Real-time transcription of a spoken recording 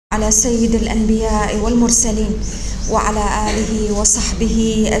على سيد الأنبياء والمرسلين وعلى آله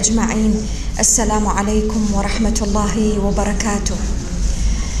وصحبه أجمعين. السلام عليكم ورحمة الله وبركاته.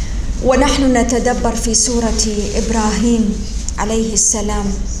 ونحن نتدبر في سورة إبراهيم عليه السلام.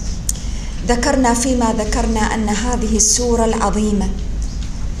 ذكرنا فيما ذكرنا أن هذه السورة العظيمة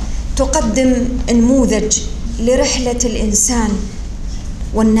تقدم نموذج لرحلة الإنسان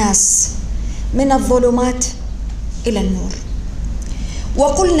والناس من الظلمات إلى النور.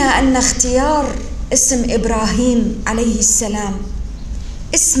 وقلنا أن اختيار اسم إبراهيم عليه السلام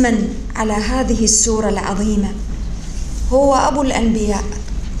اسما على هذه السورة العظيمة هو أبو الأنبياء،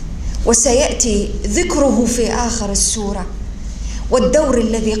 وسيأتي ذكره في آخر السورة، والدور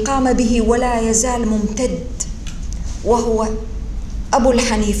الذي قام به ولا يزال ممتد، وهو أبو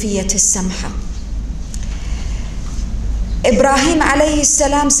الحنيفية السمحة. إبراهيم عليه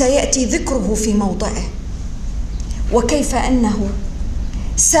السلام سيأتي ذكره في موضعه، وكيف أنه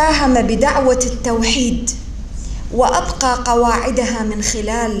ساهم بدعوة التوحيد وأبقى قواعدها من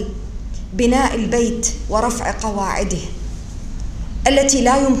خلال بناء البيت ورفع قواعده التي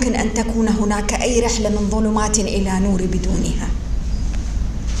لا يمكن أن تكون هناك أي رحلة من ظلمات إلى نور بدونها.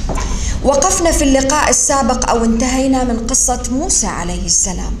 وقفنا في اللقاء السابق أو انتهينا من قصة موسى عليه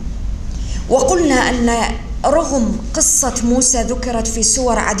السلام، وقلنا أن رغم قصة موسى ذكرت في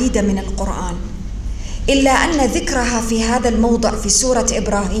سور عديدة من القرآن، إلا أن ذكرها في هذا الموضع في سورة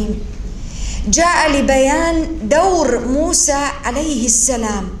إبراهيم جاء لبيان دور موسى عليه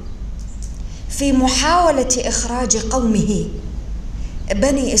السلام في محاولة إخراج قومه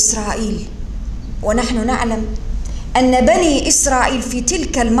بني إسرائيل. ونحن نعلم أن بني إسرائيل في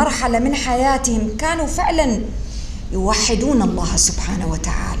تلك المرحلة من حياتهم كانوا فعلا يوحدون الله سبحانه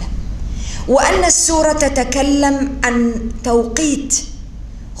وتعالى، وأن السورة تتكلم عن توقيت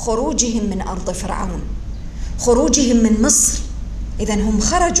خروجهم من أرض فرعون، خروجهم من مصر. إذن هم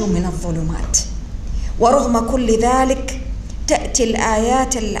خرجوا من الظلمات، ورغم كل ذلك تأتي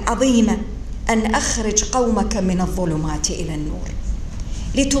الآيات العظيمة أن أخرج قومك من الظلمات إلى النور،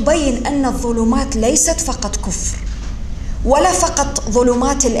 لتبين أن الظلمات ليست فقط كفر، ولا فقط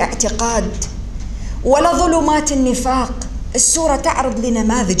ظلمات الاعتقاد، ولا ظلمات النفاق. السورة تعرض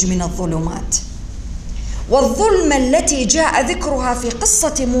لنماذج من الظلمات. والظلمة التي جاء ذكرها في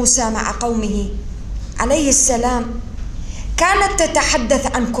قصة موسى مع قومه عليه السلام كانت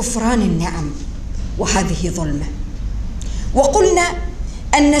تتحدث عن كفران النعم، وهذه ظلمة. وقلنا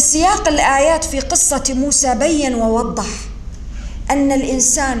أن سياق الآيات في قصة موسى بين ووضح أن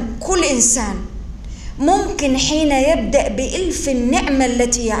الإنسان كل إنسان ممكن حين يبدأ بإلف النعمة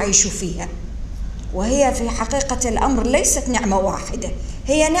التي يعيش فيها، وهي في حقيقة الأمر ليست نعمة واحدة،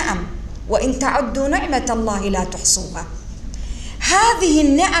 هي نعم، وإن تعدوا نعمة الله لا تحصوها. هذه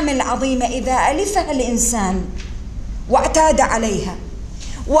النعم العظيمة إذا ألفها الإنسان واعتاد عليها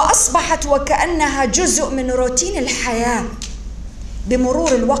وأصبحت وكأنها جزء من روتين الحياة،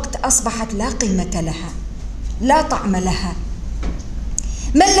 بمرور الوقت أصبحت لا قيمة لها، لا طعم لها.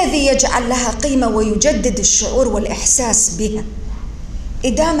 ما الذي يجعل لها قيمة ويجدد الشعور والإحساس بها؟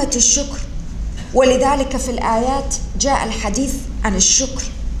 إدامة الشكر. ولذلك في الآيات جاء الحديث عن الشكر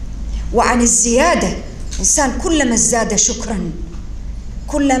وعن الزيادة. إنسان كلما ازداد شكرا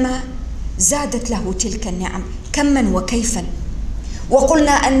كلما زادت له تلك النعم كما وكيفا.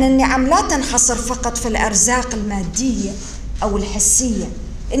 وقلنا أن النعم لا تنحصر فقط في الأرزاق المادية أو الحسية،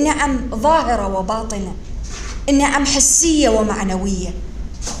 النعم ظاهرة وباطنة، النعم حسية ومعنوية.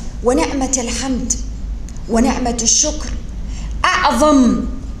 ونعمة الحمد ونعمة الشكر أعظم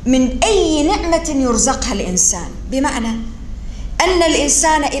من أي نعمة يرزقها الإنسان، بمعنى أن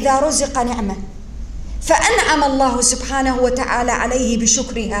الإنسان إذا رزق نعمة فأنعم الله سبحانه وتعالى عليه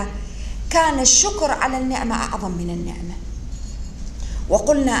بشكرها، كان الشكر على النعمة أعظم من النعمة.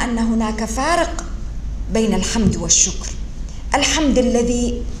 وقلنا أن هناك فارق بين الحمد والشكر. الحمد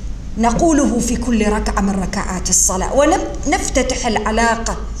الذي نقوله في كل ركعة من ركعات الصلاة، ونفتتح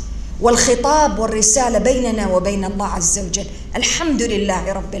العلاقة والخطاب والرسالة بيننا وبين الله عز وجل، الحمد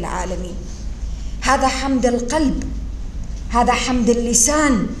لله رب العالمين. هذا حمد القلب، هذا حمد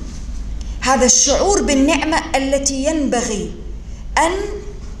اللسان، هذا الشعور بالنعمة التي ينبغي أن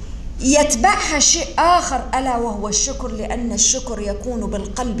يتبعها شيء آخر ألا وهو الشكر، لأن الشكر يكون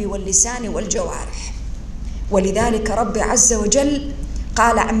بالقلب واللسان والجوارح. ولذلك رب عز وجل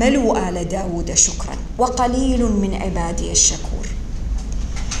قال اعملوا آل داود شكرا وقليل من عبادي الشكور.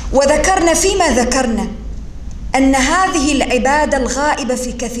 وذكرنا فيما ذكرنا أن هذه العبادة الغائبة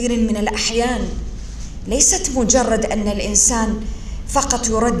في كثير من الأحيان ليست مجرد أن الإنسان فقط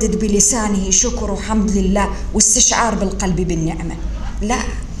يردد بلسانه شكر وحمد لله واستشعار بالقلب بالنعمة، لا،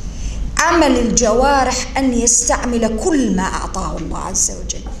 عمل الجوارح أن يستعمل كل ما أعطاه الله عز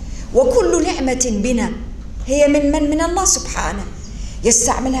وجل، وكل نعمة بنا هي من الله سبحانه،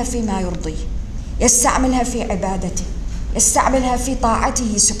 يستعملها فيما يرضيه، يستعملها في عبادته، يستعملها في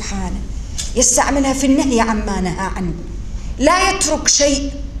طاعته سبحانه، يستعملها في النهي عما نهى عنه. لا يترك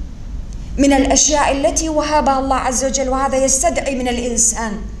شيء من الأشياء التي وهبها الله عز وجل، وهذا يستدعي من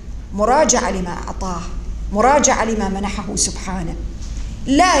الإنسان مراجعة لما أعطاه، مراجعة لما منحه سبحانه.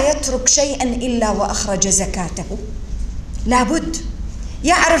 لا يترك شيئا إلا وأخرج زكاته، لابد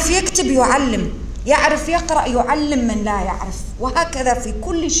يعرف يكتب يعلم، يعرف يقرأ يعلم من لا يعرف، وهكذا في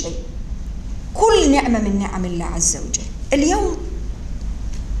كل شيء، كل نعمة من نعم الله عز وجل. اليوم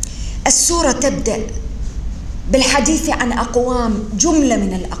السورة تبدأ بالحديث عن أقوام، جملة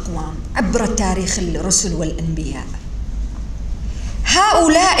من الأقوام عبر تاريخ الرسل والأنبياء.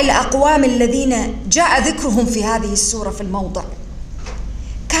 هؤلاء الأقوام الذين جاء ذكرهم في هذه السورة في الموضع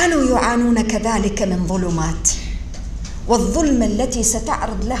كانوا يعانون كذلك من ظلمات، والظلمة التي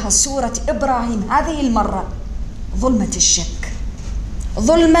ستعرض لها سورة إبراهيم هذه المرة ظلمة الشك،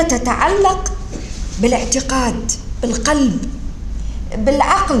 ظلمة تتعلق بالاعتقاد، بالقلب،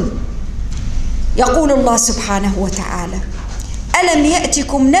 بالعقل. يقول الله سبحانه وتعالى: ألم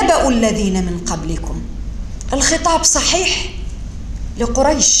يأتكم نبأ الذين من قبلكم. الخطاب صحيح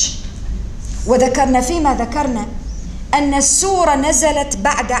لقريش، وذكرنا فيما ذكرنا أن السورة نزلت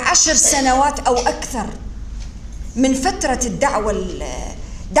بعد 10 سنوات أو أكثر من فترة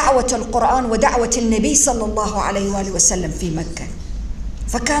دعوة القرآن ودعوة النبي صلى الله عليه وآله وسلم في مكة،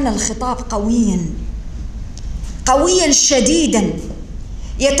 فكان الخطاب قويا شديدا،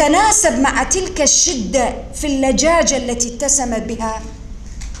 يتناسب مع تلك الشدة في اللجاجة التي اتسم بها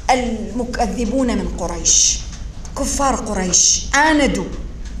المكذبون من قريش. كفار قريش عاندوا،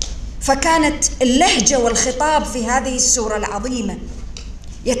 فكانت اللهجة والخطاب في هذه السورة العظيمة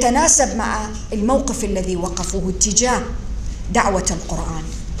يتناسب مع الموقف الذي وقفوه تجاه دعوة القرآن.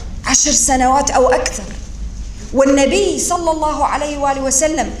 10 سنوات أو أكثر، والنبي صلى الله عليه وآله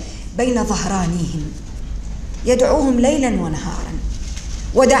وسلم بين ظهرانيهم يدعوهم ليلا ونهارا،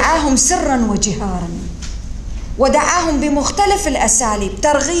 ودعاهم سرا وجهارا، ودعاهم بمختلف الأساليب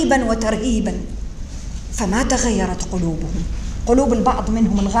ترغيبا وترهيبا، فما تغيرت قلوبهم، قلوب البعض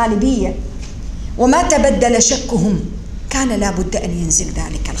منهم الغالبية، وما تبدل شكهم. كان لا بد أن ينزل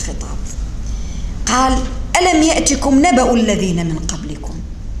ذلك الخطاب. قال: ألم يأتكم نبأ الذين من قبلكم،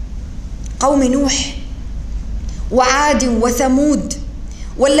 قوم نوح وعاد وثمود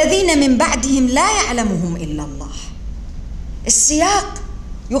والذين من بعدهم لا يعلمهم إلا الله. السياق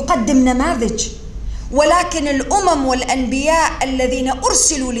يقدم نماذج، ولكن الأمم والأنبياء الذين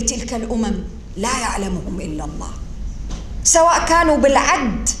أرسلوا لتلك الأمم لا يعلمهم إلا الله، سواء كانوا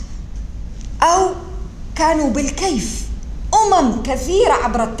بالعد أو كانوا بالكيف. أمم كثيرة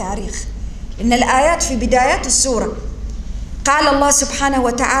عبر التاريخ، إن الآيات في بدايات السورة قال الله سبحانه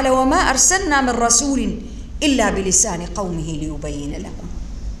وتعالى: وما أرسلنا من رسول إلا بلسان قومه ليبين لهم.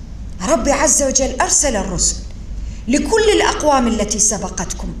 ربي عز وجل أرسل الرسل لكل الأقوام التي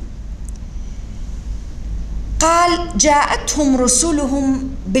سبقتكم. قال: جاءتهم رسلهم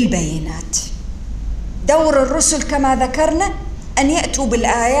بالبينات. دور الرسل كما ذكرنا أن يأتوا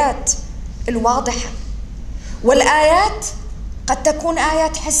بالآيات الواضحة، والآيات قد تكون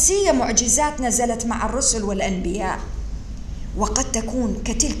آيات حسية، معجزات نزلت مع الرسل والأنبياء، وقد تكون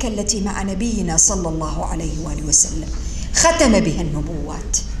كتلك التي مع نبينا صلى الله عليه وآله وسلم ختم بها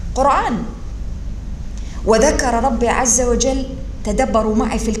النبوات، قرآن. وذكر ربي عز وجل، تدبروا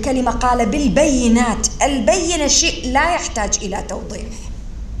معي في الكلمة، قال: بالبينات. البينة شيء لا يحتاج إلى توضيح،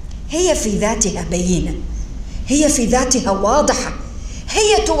 هي في ذاتها بينة، هي في ذاتها واضحة،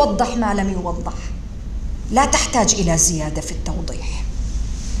 هي توضح ما لم يوضح، لا تحتاج إلى زيادة في التوضيح.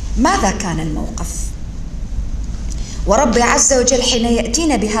 ماذا كان الموقف؟ ورب عز وجل حين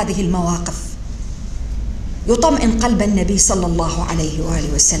يأتينا بهذه المواقف يطمئن قلب النبي صلى الله عليه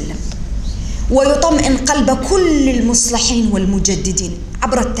وآله وسلم، ويطمئن قلب كل المصلحين والمجددين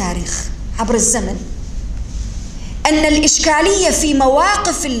عبر التاريخ، عبر الزمن، أن الإشكالية في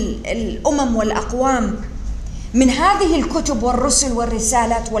مواقف الأمم والأقوام من هذه الكتب والرسل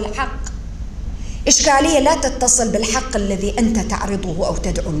والرسالات والحق إشكالية لا تتصل بالحق الذي أنت تعرضه أو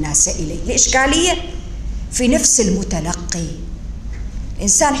تدعو الناس إليه. الإشكالية في نفس المتلقي.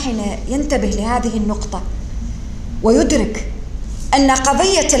 الإنسان حين ينتبه لهذه النقطة ويدرك أن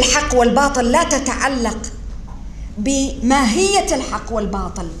قضية الحق والباطل لا تتعلق بماهية الحق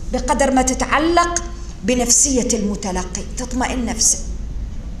والباطل بقدر ما تتعلق بنفسية المتلقي، تطمئن نفسه،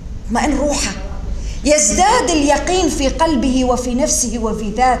 تطمئن روحه، يزداد اليقين في قلبه وفي نفسه وفي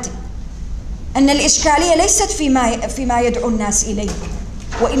ذاته أن الإشكالية ليست فيما يدعو الناس إليه،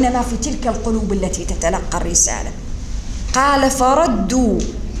 وإنما في تلك القلوب التي تتلقى الرسالة. قال: فردوا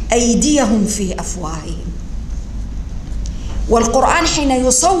أيديهم في أفواههم. والقرآن حين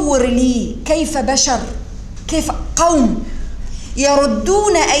يصور لي كيف بشر، كيف قوم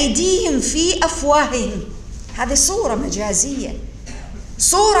يردون أيديهم في أفواههم، هذه صورة مجازية،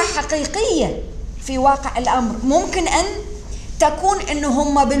 صورة حقيقية في واقع الأمر. ممكن أن تكون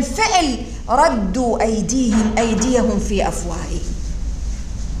أنهم بالفعل ردوا أيديهم في أفواههم.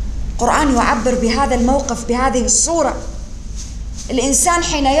 القرآن يعبر بهذا الموقف بهذه الصورة. الإنسان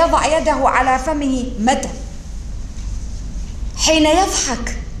حين يضع يده على فمه متى؟ حين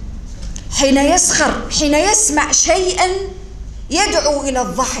يضحك، حين يسخر، حين يسمع شيئا يدعو إلى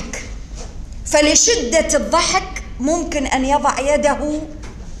الضحك، فلشدة الضحك ممكن أن يضع يده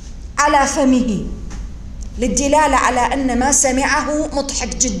على فمه للدلالة على أن ما سمعه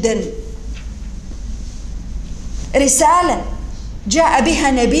مضحك جدا. رسالة جاء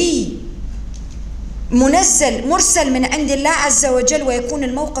بها نبي مرسل من عند الله عز وجل، ويكون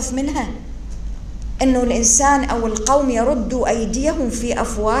الموقف منها أنه الإنسان أو القوم يردوا أيديهم في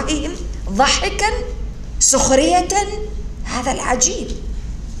أفواههم ضحكا سخرية. هذا العجيب.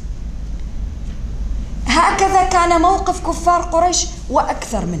 هكذا كان موقف كفار قريش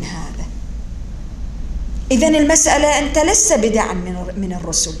وأكثر من هذا. إذن المسألة أنت لست بدعا من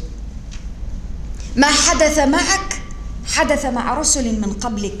الرسل. ما حدث معك حدث مع رسل من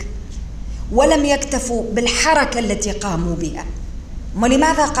قبلك، ولم يكتفوا بالحركة التي قاموا بها.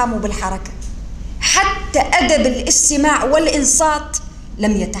 ولماذا قاموا بالحركة؟ حتى أدب الاستماع والإنصات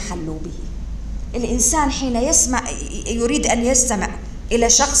لم يتحلوا به. الإنسان حين يريد أن يستمع إلى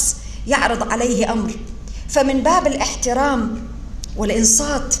شخص يعرض عليه أمر، فمن باب الاحترام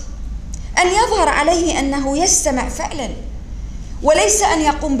والإنصات أن يظهر عليه أنه يستمع فعلا، وليس أن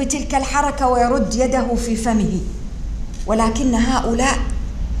يقوم بتلك الحركة ويرد يده في فمه. ولكن هؤلاء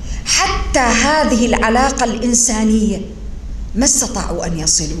حتى هذه العلاقة الإنسانية ما استطاعوا أن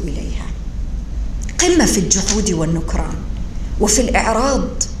يصلوا إليها. قمة في الجحود والنكران، وفي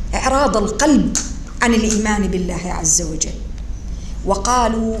إعراض القلب عن الإيمان بالله عز وجل.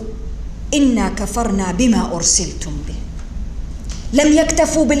 وقالوا إنا كفرنا بما أرسلتم به. لم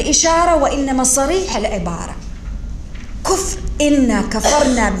يكتفوا بالإشارة، وإنما صريح العبارة كفر. إنا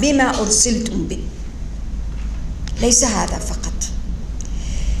كفرنا بما أرسلتم به. ليس هذا فقط.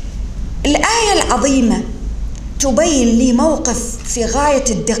 الآية العظيمة تبين لي موقف في غاية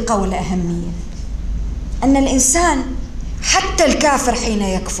الدقة والأهمية، أن الإنسان حتى الكافر حين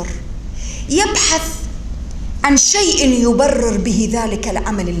يكفر يبحث عن شيء يبرر به ذلك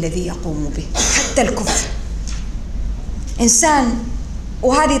العمل الذي يقوم به. حتى الكفر إنسان،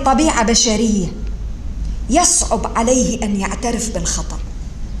 وهذه طبيعة بشرية، يصعب عليه أن يعترف بالخطأ.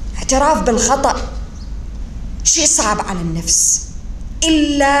 اعتراف بالخطأ شيء صعب على النفس،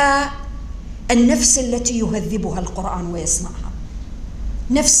 إلا النفس التي يهذبها القرآن ويصنعها،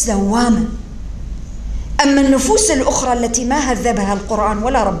 نفس لوامة. أما النفوس الأخرى التي ما هذبها القرآن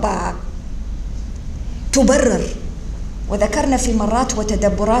ولا رباها تبرر. وذكرنا في مرات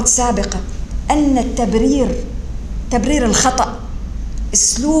وتدبرات سابقة أن تبرير الخطأ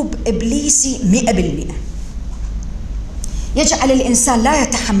أسلوب إبليسي 100%، يجعل الإنسان لا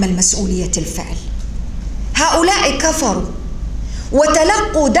يتحمل مسؤولية الفعل. هؤلاء كفروا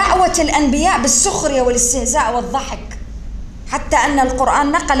وتلقوا دعوة الأنبياء بالسخرية والاستهزاء والضحك، حتى أن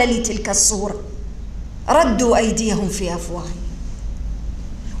القرآن نقل لي تلك الصورة: ردوا أيديهم في أفواههم.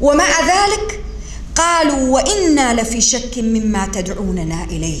 ومع ذلك قالوا وإنا لفي شك مما تدعوننا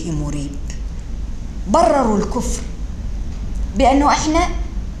إليه مريب. برروا الكفر بأنه إحنا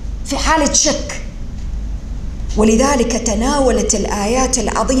في حالة شك. ولذلك تناولت الآيات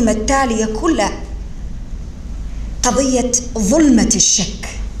العظيمة التالية كلها قضية ظلمة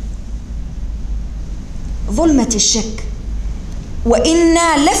الشك.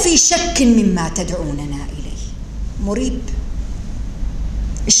 وإنا لفي شك مما تدعوننا إليه مريب.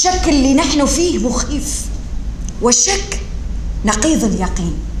 الشك اللي نحن فيه مخيف، والشك نقيض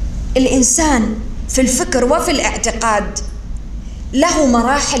اليقين. الإنسان في الفكر وفي الاعتقاد له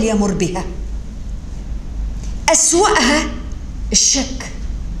مراحل يمر بها، أسوأها الشك،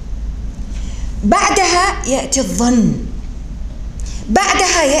 بعدها يأتي الظن،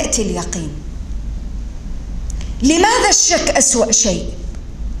 بعدها يأتي اليقين. لماذا الشك أسوأ شيء؟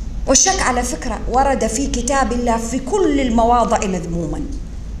 والشك على فكرة ورد في كتاب الله في كل المواضع مذموما،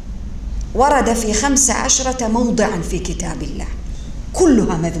 ورد في 15 موضعا في كتاب الله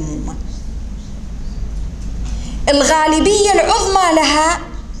كلها مذمومة. الغالبية العظمى لها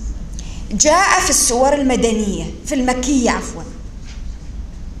جاء في السور المدنية، في المكية عفوا،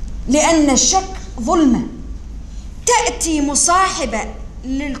 لأن الشك ظلمة تأتي مصاحبة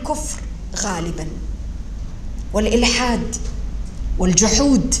للكفر غالبا والإلحاد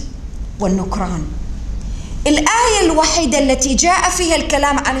والجحود والنكران. الآية الوحيدة التي جاء فيها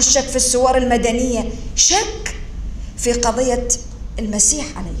الكلام عن الشك في السور المدنية شك في قضية المسيح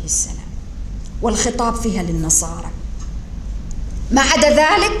عليه السلام، والخطاب فيها للنصارى. ما عدا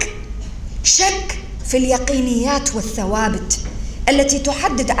ذلك شك في اليقينيات والثوابت التي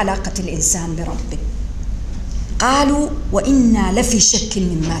تحدد علاقة الإنسان بربه. قالوا وإنا لفي شك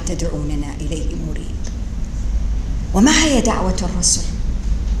مما تدعوننا إليه مريب. وما هي دعوة الرسل؟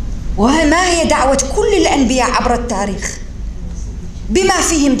 وما هي دعوة كل الأنبياء عبر التاريخ، بما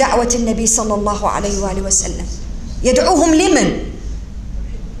فيهم دعوة النبي صلى الله عليه وآله وسلم؟ يدعوهم لمن؟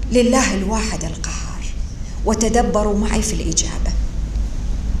 لله الواحد القهار. وتدبروا معي في الإجابة.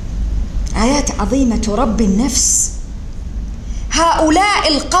 آيات عظيمة تربي النفس. هؤلاء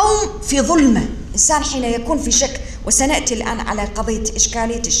القوم في ظلمة. إنسان حين يكون في شك، وسنأتي الآن على قضية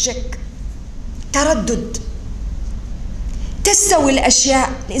إشكالية الشك، تردد، تستوي الأشياء،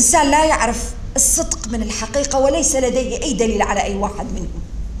 الإنسان لا يعرف الصدق من الحقيقة وليس لديه أي دليل على أي واحد منهم،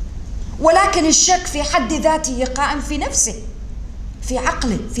 ولكن الشك في حد ذاته قائم في نفسه، في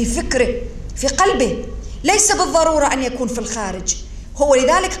عقله، في فكره، في قلبه، ليس بالضرورة أن يكون في الخارج. هو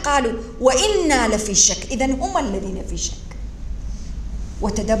لذلك قالوا وإنا لفي شك، إذن هم الذين في شك.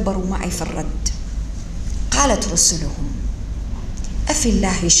 وتدبروا معي في الرد. قالت رسلهم أفي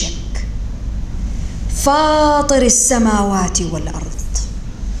الله شك فاطر السماوات والأرض.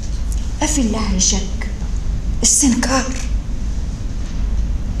 أفي الله شك، استنكار،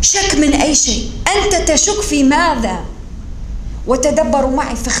 شك من أي شيء؟ أنت تشك في ماذا؟ وتدبروا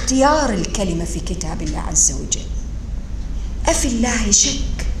معي في اختيار الكلمة في كتاب الله عز وجل. أفي الله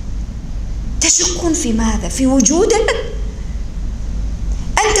شك، تشكون في ماذا؟ في وجوده؟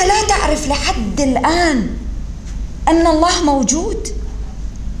 أنت لا تعرف لحد الآن أن الله موجود.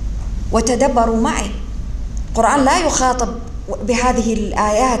 وتدبروا معي، القرآن لا يخاطب بهذه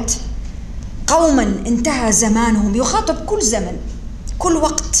الآيات قوما انتهى زمانهم، يخاطب كل زمن، كل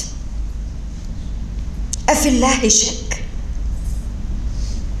وقت. أفي الله شك.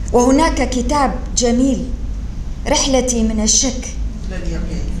 وهناك كتاب جميل، رحلتي من الشك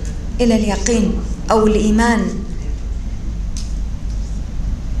إلى اليقين أو الإيمان،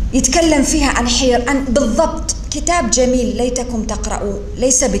 يتكلم فيها عن بالضبط، كتاب جميل ليتكم تقرأوه،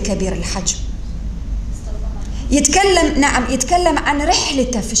 ليس بكبير الحجم. يتكلم عن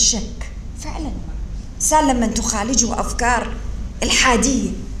رحلته في الشك. فعلا إنسان لما تخالجه أفكار الحادية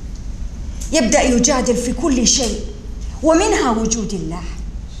يبدأ يجادل في كل شيء، ومنها وجود الله.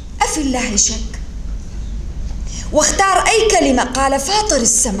 أفي الله شك. واختار أي كلمة، قال فاطر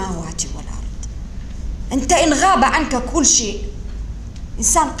السماوات والأرض. أنت إن غاب عنك كل شيء،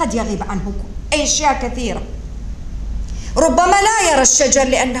 إنسان قد يغيب عنه أشياء كثيرة. ربما لا يرى الشجر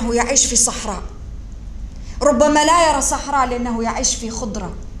لأنه يعيش في صحراء، ربما لا يرى صحراء لأنه يعيش في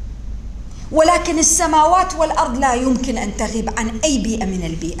خضرة، ولكن السماوات والأرض لا يمكن أن تغيب عن أي بيئة من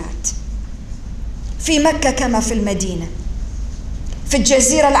البيئات، في مكة كما في المدينة، في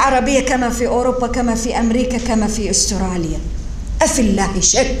الجزيرة العربية كما في أوروبا، كما في أمريكا، كما في أستراليا. أفي الله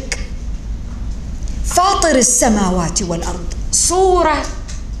شك. فاطر السماوات والأرض، صورة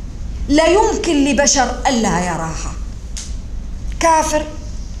لا يمكن لبشر ألا يراها. كافر،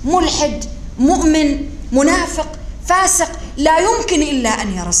 ملحد، مؤمن، منافق، فاسق، لا يمكن إلا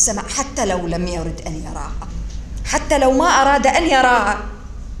أن يرى السماء، حتى لو لم يرد أن يراها، حتى لو ما أراد أن يراها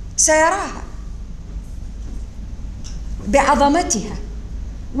سيراها بعظمتها.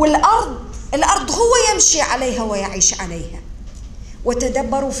 والأرض هو يمشي عليها ويعيش عليها.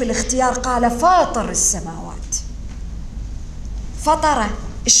 وتدبروا في الاختيار، قال فاطر السماوات، فطر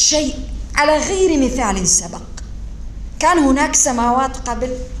الشيء على غير مثال سبق. كان هناك سماوات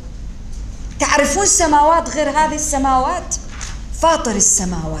قبل؟ تعرفون سماوات غير هذه السماوات؟ فاطر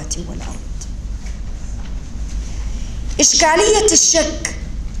السماوات والأرض. إشكالية الشك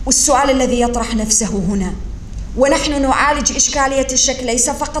والسؤال الذي يطرح نفسه هنا، ونحن نعالج إشكالية الشك ليس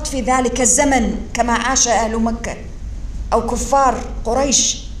فقط في ذلك الزمن كما عاش أهل مكة أو كفار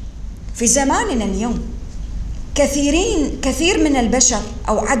قريش، في زماننا اليوم كثير من البشر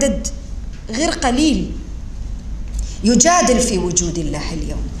أو عدد غير قليل يجادل في وجود الله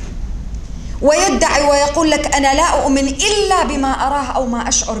اليوم، ويدعي ويقول لك أنا لا أؤمن إلا بما أراه أو ما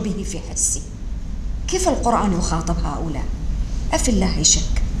أشعر به في حسي. كيف القرآن يخاطب هؤلاء؟ أفي الله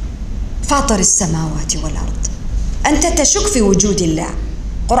شك. فاطر السماوات والأرض، أنت تشك في وجود الله.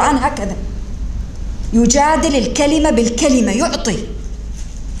 القرآن هكذا يجادل الكلمة بالكلمة، يعطي،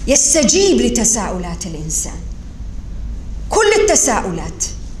 يستجيب لتساؤلات الإنسان، كل التساؤلات،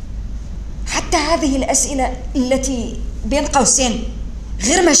 حتى هذه الأسئلة التي بين قوسين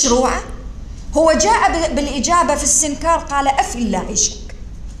غير مشروعة، هو جاء بالإجابة في السنكار، قال أفي الله شك،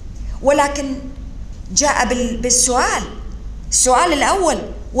 ولكن جاء بالسؤال، السؤال الأول: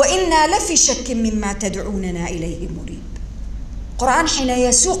 وإنا لفي شك مما تدعوننا إليه مريب. القرآن حين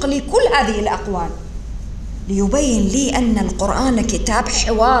يسوق لي كل هذه الأقوال ليبين لي أن القرآن كتاب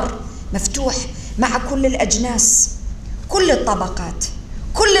حوار مفتوح مع كل الأجناس، كل الطبقات،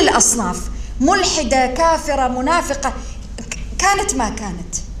 كل الأصناف، ملحدة، كافرة، منافقة، كانت ما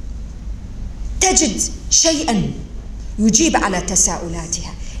كانت، تجد شيئا يجيب على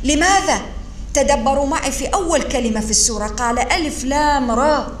تساؤلاتها. لماذا؟ تدبروا معي في أول كلمة في السورة، قال ألف لام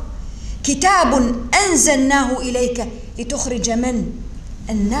را، كتاب أنزلناه إليك لتخرج من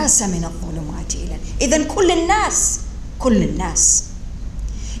الناس من الظلمات إلى. إذن كل الناس،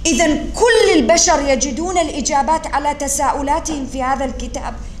 إذن كل البشر يجدون الإجابات على تساؤلاتهم في هذا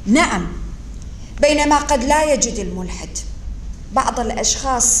الكتاب. نعم، بينما قد لا يجد الملحد. بعض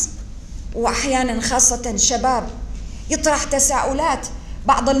الأشخاص وأحيانا خاصة شباب يطرح تساؤلات،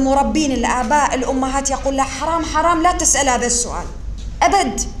 بعض المربين، الآباء، الأمهات يقول له حرام حرام لا تسأل هذا السؤال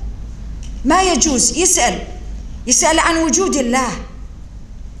أبد، ما يجوز. يسأل عن وجود الله،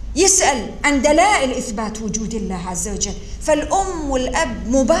 يسأل عن دلائل إثبات وجود الله عز وجل. فالأم والأب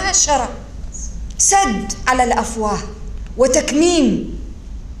مباشرة سد على الأفواه وتكميم،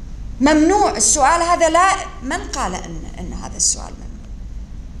 ممنوع السؤال هذا. لا، من قال أن هذا السؤال ممنوع؟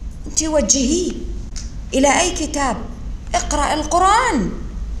 أنت وجهيه إلى أي كتاب؟ اقرأ القرآن.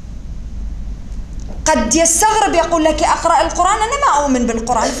 قد يستغرب، يقول لك أقرأ القرآن، أنا ما أؤمن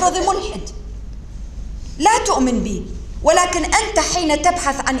بالقرآن. افرضي ملحد لا تؤمن به، ولكن أنت حين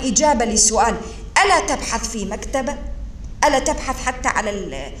تبحث عن إجابة لسؤال، ألا تبحث في مكتبة؟ ألا تبحث حتى على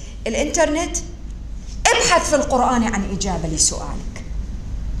الإنترنت؟ ابحث في القرآن عن إجابة لسؤالك.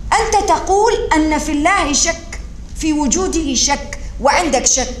 أنت تقول أن في الله شك، في وجوده شك، وعندك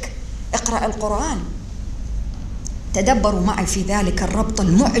شك، اقرأ القرآن. تدبروا معي في ذلك الربط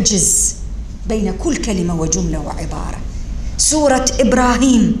المعجز بين كل كلمة وجملة وعبارة. سورة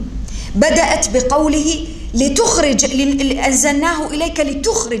إبراهيم بدأت بقوله أنزلناه إليك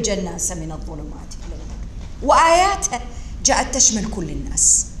لتخرج الناس من الظلمات إلى النور، وآياتها جاءت تشمل كل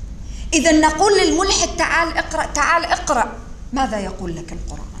الناس. إذا نقول للملحد تعال اقرأ، تعال اقرأ، ماذا يقول لك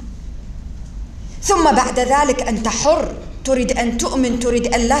القرآن؟ ثم بعد ذلك أنت حر، تريد أن تؤمن،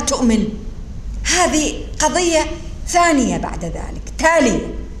 تريد أن لا تؤمن، هذه قضية ثانية بعد ذلك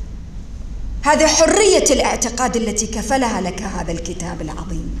تالية. هذه حرية الاعتقاد التي كفلها لك هذا الكتاب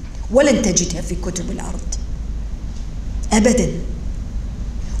العظيم، ولن تجدها في كتب الأرض أبدا.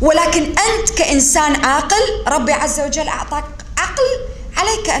 ولكن أنت كإنسان عاقل، ربي عز وجل أعطاك عقل،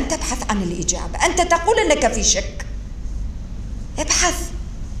 عليك أن تبحث عن الإجابة. أنت تقول أنك في شك، ابحث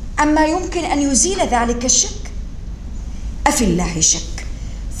عما يمكن أن يزيل ذلك الشك. أفي الله شك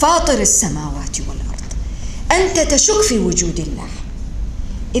فاطر السماوات والأرض، أنت تشك في وجود الله.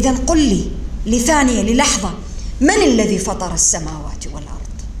 إذن قل لي لثانية، للحظة، من الذي فطر السماوات والأرض؟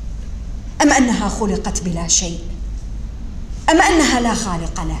 أم أنها خلقت بلا شيء؟ أم أنها لا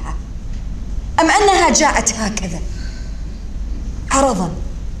خالق لها؟ أم أنها جاءت هكذا عرضا؟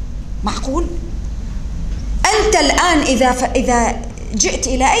 معقول؟ أنت الآن إذا جئت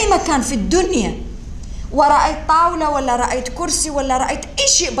إلى أي مكان في الدنيا ورأيت طاولة ولا رأيت كرسي ولا رأيت أي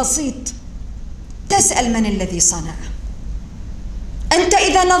شيء بسيط، تسأل من الذي صنعه. أنت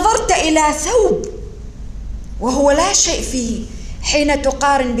إذا نظرت إلى ثوب وهو لا شيء فيه، حين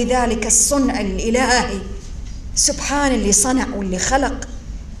تقارن بذلك الصنع الإلهي، سبحان اللي صنع واللي خلق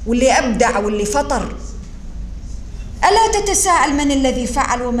واللي أبدع واللي فطر، ألا تتساءل من الذي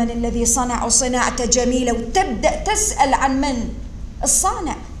فعل ومن الذي صنع صناعة جميلة، وتبدأ تسأل عن من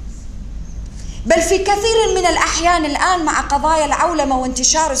الصانع؟ بل في كثير من الأحيان الآن مع قضايا العولمة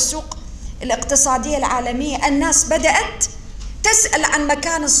وانتشار السوق الاقتصادية العالمية، الناس بدأت تسأل عن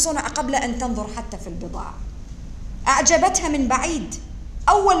مكان الصنع قبل أن تنظر حتى في البضاعة. أعجبتها من بعيد،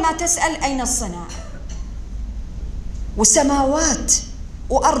 أول ما تسأل أين الصناعة؟ وسماوات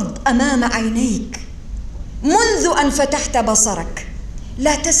وأرض أمام عينيك منذ أن فتحت بصرك،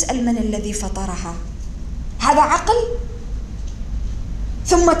 لا تسأل من الذي فطرها. هذا عقل؟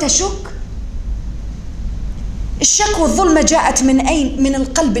 ثم تشك. الشك والظلمة جاءت من أين؟ من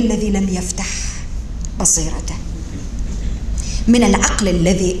القلب الذي لم يفتح بصيرته، من العقل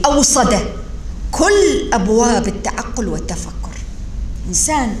الذي أوصده كل أبواب التعقل والتفكر.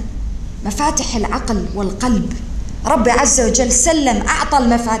 إنسان مفاتح العقل والقلب ربي عز وجل سلم، أعطى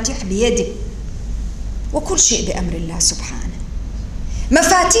المفاتيح بيده، وكل شيء بأمر الله سبحانه.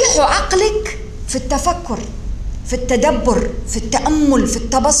 مفاتيح عقلك في التفكر، في التدبر، في التأمل، في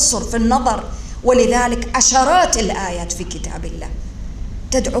التبصر، في النظر. ولذلك عشرات الآيات في كتاب الله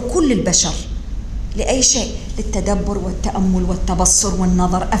تدعو كل البشر لأي شيء، للتدبر والتأمل والتبصر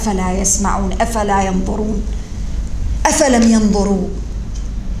والنظر. أفلا يسمعون أفلا ينظرون أفلم ينظروا.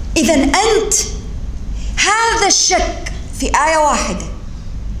 إذن أنت هذا الشك في آية واحدة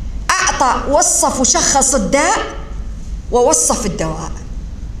أعطى وصف وشخص الداء ووصف الدواء.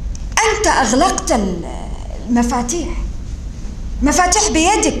 أنت أغلقت المفاتيح، مفاتيح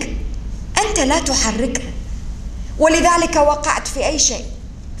بيدك، أنت لا تحركها، ولذلك وقعت في أي شيء،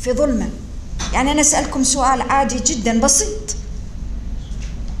 في ظلمة. يعني أنا أسألكم سؤال عادي جدا بسيط.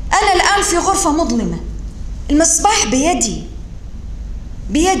 أنا الآن في غرفة مظلمة، المصباح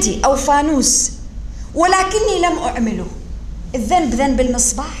بيدي أو فانوس، ولكني لم أعمله. الذنب ذنب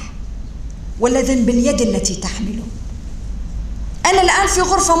المصباح ولا ذنب اليد التي تحمله؟ أنا الآن في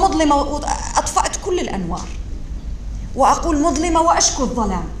غرفة مظلمة وأطفأت كل الأنوار، وأقول مظلمة وأشكو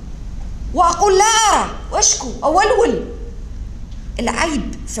الظلام، وأقول لا أرى وأشكو أولول.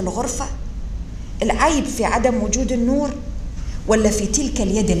 العيب في الغرفة؟ العيب في عدم وجود النور، ولا في تلك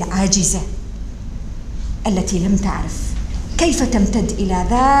اليد العاجزة التي لم تعرف كيف تمتد إلى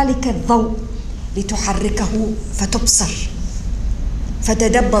ذلك الضوء لتحركه فتبصر؟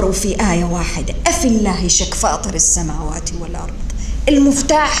 فتدبروا في آية واحدة. أفي الله شك فاطر السماوات والأرض.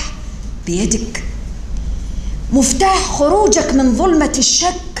 المفتاح بيدك، مفتاح خروجك من ظلمة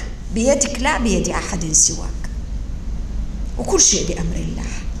الشك بيدك، لا بيد أحد سواك، وكل شيء بأمر الله.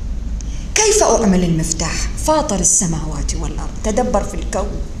 كيف أعمل المفتاح؟ فاطر السماوات والأرض. تدبر في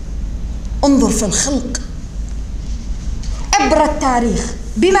الكون، انظر في الخلق، عبر التاريخ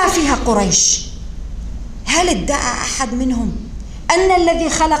بما فيها قريش. هل ادعى أحد منهم أن الذي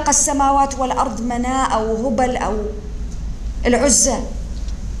خلق السماوات والأرض مناة أو هبل أو العزى؟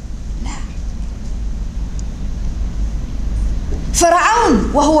 لا.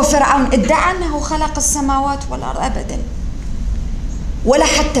 فرعون وهو فرعون ادعى أنه خلق السماوات والأرض؟ أبدا. ولا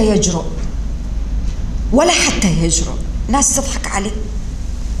حتى يجرؤ، ولا حتى يجرؤ. ناس تضحك عليه،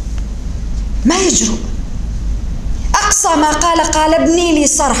 ما يجرؤ. أقصى ما قال ابني لي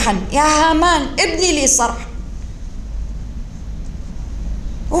صرحا، يا هامان ابني لي صرحا.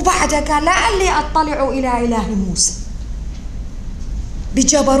 وبعدها قال لعلي أطلع إلى إله موسى.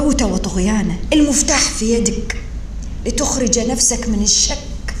 بجبروته وطغيانه. المفتاح في يدك لتخرج نفسك من الشك،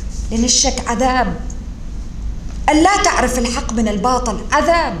 لأن الشك عذاب. أن لا تعرف الحق من الباطل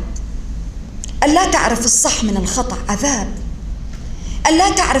عذاب، أن لا تعرف الصح من الخطأ عذاب، أن لا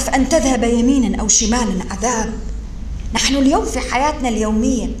تعرف أن تذهب يمينا أو شمالا عذاب. نحن اليوم في حياتنا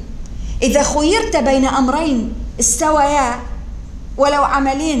اليومية إذا خيرت بين أمرين استويا ولو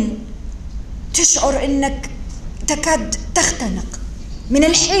عملين، تشعر أنك تكاد تختنق من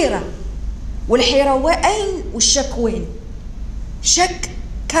الحيرة. والحيرة وين والشك وين؟ شك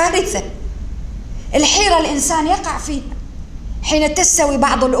كارثة. الحيرة الإنسان يقع فيها حين تستوي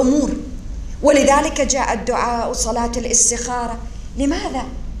بعض الأمور، ولذلك جاء الدعاء وصلاة الاستخارة. لماذا؟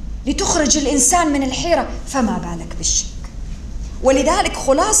 لتخرج الإنسان من الحيرة، فما بالك بالشك. ولذلك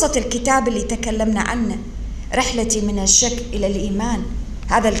خلاصة الكتاب اللي تكلمنا عنه، رحلتي من الشك إلى الإيمان،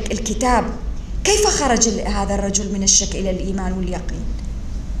 هذا الكتاب كيف خرج هذا الرجل من الشك إلى الإيمان واليقين؟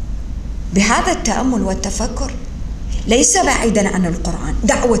 بهذا التأمل والتفكر. ليس بعيدا عن القرآن،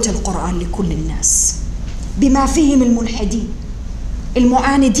 دعوة القرآن لكل الناس بما فيهم الملحدين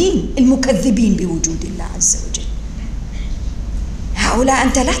المعاندين المكذبين بوجود الله عز وجل. هؤلاء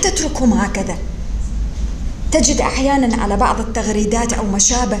أنت لا تتركهم هكذا. تجد أحيانا على بعض التغريدات أو ما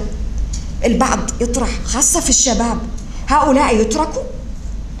شابه البعض يطرح، خاصة في الشباب، هؤلاء يتركوا؟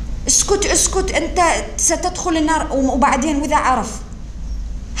 اسكت اسكت أنت ستدخل النار. وبعدين وإذا عرف،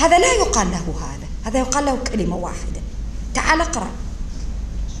 هذا لا يقال له هذا يقال له كلمة واحدة: تعال اقرأ.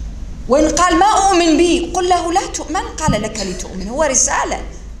 وإن قال ما أؤمن به، قل له لا تؤمن. قال لك لتؤمن، هو رسالة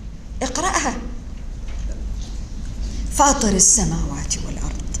اقرأها. فاطر السماوات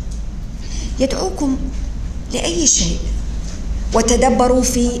والأرض يدعوكم لأي شيء. وتدبروا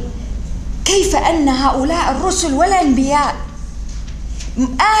في كيف أن هؤلاء الرسل والأنبياء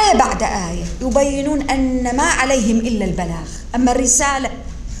آية بعد آية يبينون أن ما عليهم إلا البلاغ، أما الرسالة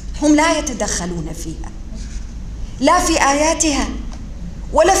هم لا يتدخلون فيها، لا في آياتها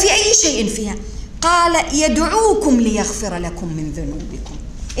ولا في أي شيء فيها. قال يدعوكم ليغفر لكم من ذنوبكم.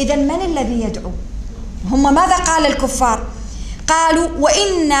 إذن من الذي يدعو؟ هم ماذا قال الكفار؟ قالوا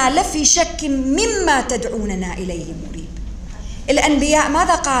وإنا لفي شك مما تدعوننا إليه مريب. الأنبياء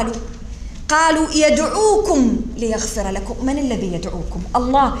ماذا قالوا؟ قالوا يدعوكم ليغفر لكم. من الذي يدعوكم؟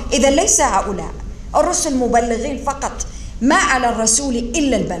 الله. إذا ليس هؤلاء الرسل مبلغين فقط، ما على الرسول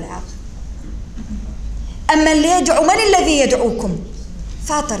إلا البلاغ. أما اللي يدعو، من الذي يدعوكم؟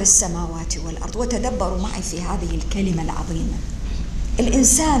 فاطر السماوات والأرض. وتدبروا معي في هذه الكلمة العظيمة.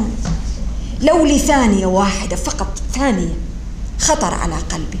 الإنسان لو لثانية واحدة فقط، ثانية، خطر على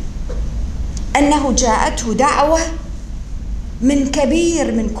قلبي أنه جاءته دعوة من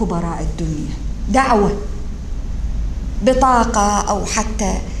كبير من كبراء الدنيا، دعوة بطاقة أو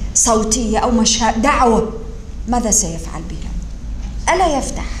حتى صوتية أو مشهد، دعوة، ماذا سيفعل بها؟ ألا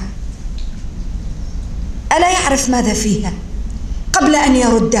يفتحها؟ ألا يعرف ماذا فيها قبل أن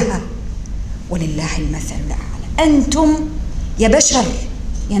يردها؟ ولله المثل الأعلى. أنتم يا بشر،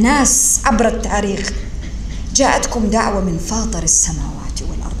 يا ناس عبر التاريخ، جاءتكم دعوة من فاطر السماوات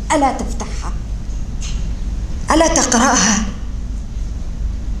والأرض، ألا تفتحها؟ ألا تقرأها؟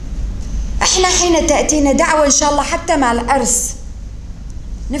 احنا حين تأتينا دعوة إن شاء الله حتى مع العرس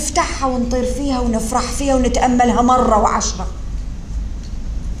نفتحها ونطير فيها ونفرح فيها ونتأملها مرة وعشرة،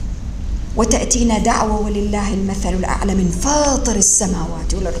 وتأتينا دعوة ولله المثل الأعلى من فاطر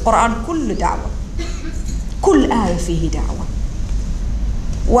السماوات والأرض. القرآن كله دعوة، كل آية فيه دعوة،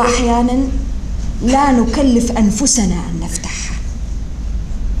 وأحيانا لا نكلف أنفسنا أن نفتحها.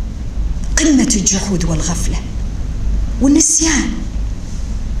 قمة الجحود والغفلة والنسيان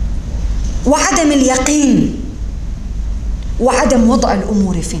وعدم اليقين وعدم وضع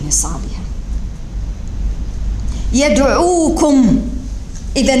الأمور في نصابها. يدعوكم،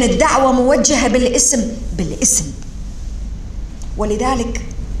 إذن الدعوة موجهة بالاسم. ولذلك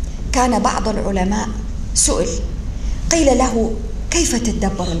كان بعض العلماء سئل، قيل له: كيف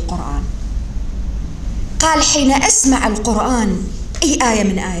تدبر القرآن؟ قال: حين أسمع القرآن، أي آية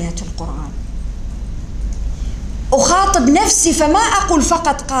من آيات القرآن، أخاطب نفسي، فما أقول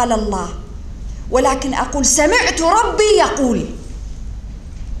فقط قال الله، ولكن أقول سمعت ربي يقول،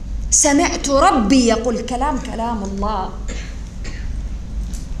 سمعت ربي يقول، كلام الله.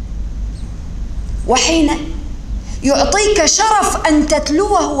 وحين يعطيك شرف أن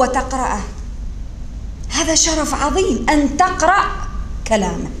تتلوه وتقرأه، هذا شرف عظيم، أن تقرأ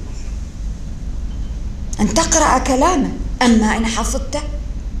كلامه، أن تقرأ كلامه. أما إن حفظته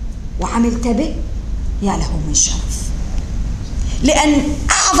وعملت به، يا له من شرف، لأن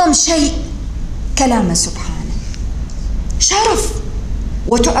أعظم شيء كلامه سبحانه، شرف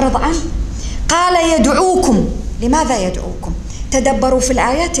وتعرض عنه. قال: يدعوكم. لماذا يدعوكم؟ تدبروا في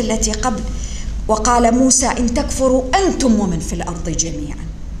الآيات التي قبل. وقال موسى: إن تكفروا أنتم ومن في الأرض جميعا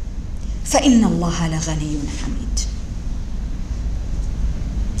فإن الله لغني حميد.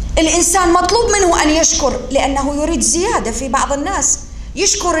 الإنسان مطلوب منه أن يشكر، لأنه يريد زيادة. في بعض الناس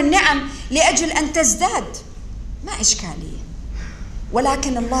يشكر النعم لأجل أن تزداد، ما إشكالية،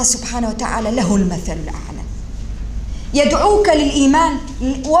 ولكن الله سبحانه وتعالى له المثل الأعلى. يدعوك للإيمان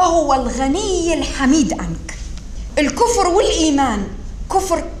وهو الغني الحميد عنك. الكفر والإيمان،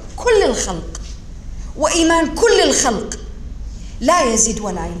 كفر كل الخلق وإيمان كل الخلق، لا يزيد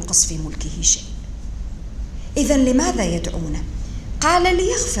ولا ينقص في ملكه شيء. إذن لماذا يدعونا؟ قال: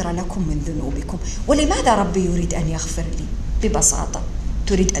 ليغفر لكم من ذنوبكم. ولماذا ربي يريد أن يغفر لي؟ ببساطة،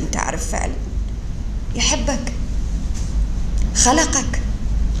 تريد أن تعرف فعلا يحبك، خلقك.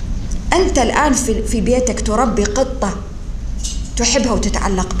 أنت الآن في بيتك تربي قطة تحبها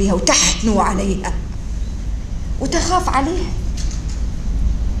وتتعلق بها وتحنو عليها وتخاف عليها.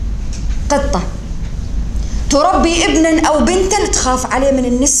 قطة تربي ابنا أو بنتا تخاف عليه من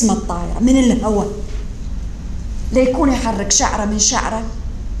النسمة الطائرة، من الهواء، ليكون يحرك شعره من شعره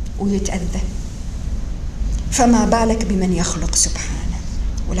ويتأذى. فما بالك بمن يخلق سبحانه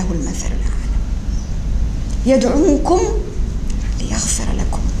وله المثل الأعلى. يدعوكم ليغفر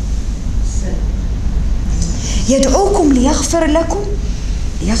لكم، يدعوكم ليغفر لكم،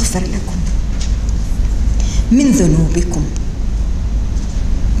 ليغفر لكم من ذنوبكم.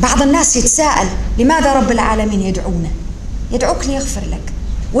 بعض الناس يتساءل: لماذا رب العالمين يدعونا؟ يدعوك ليغفر لك.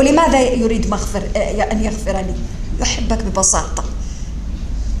 ولماذا يريد أن يغفر لي؟ يحبك ببساطة،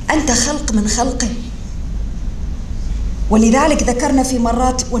 أنت خلق من خلقه. ولذلك ذكرنا في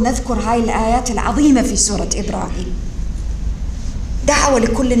مرات ونذكر هاي الآيات العظيمة في سورة إبراهيم، دعوة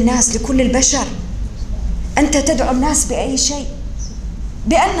لكل الناس، لكل البشر. أنت تدعو الناس بأي شيء؟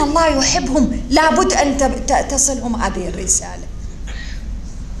 بأن الله يحبهم، لابد أن تصلهم هذه الرسالة،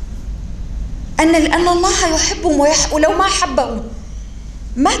 أن الله يحبهم، ولو ما حبهم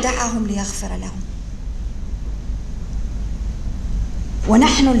ما دعاهم ليغفر لهم.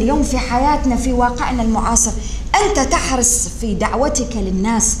 ونحن اليوم في حياتنا، في واقعنا المعاصر، أنت تحرص في دعوتك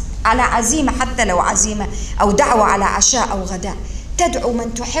للناس على عزيمة، حتى لو عزيمة أو دعوة على عشاء أو غداء، تدعو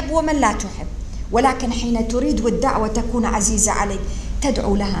من تحب ومن لا تحب. ولكن حين تريد والدعوة تكون عزيزة عليك،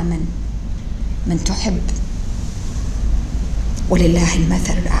 تدعو لها من تحب. ولله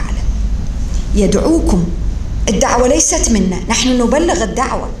المثل الأعلى. يدعوكم، الدعوة ليست منا، نحن نبلغ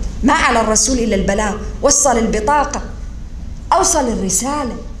الدعوة، ما على الرسول إلا البلاغ، وصل البطاقة، أوصل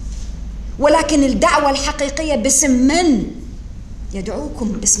الرسالة. ولكن الدعوة الحقيقية باسم من؟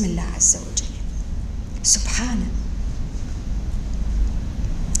 يدعوكم باسم الله عز وجل سبحانه.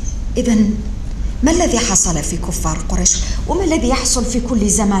 إذن ما الذي حصل في كفار قريش؟ وما الذي يحصل في كل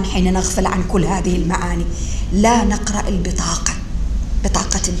زمان حين نغفل عن كل هذه المعاني؟ لا نقرأ البطاقة،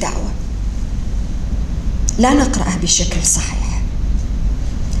 بطاقة الدعوة، لا نقرأها بشكل صحيح.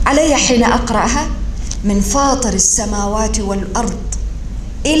 علي حين أقرأها من فاطر السماوات والأرض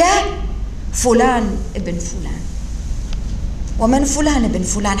إلى فلان ابن فلان، ومن فلان ابن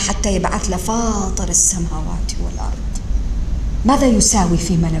فلان حتى يبعث لفاطر السماوات والأرض. ماذا يساوي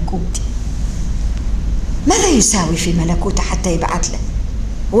في ملكوته؟ ماذا يساوي في ملكوته حتى يبعث له؟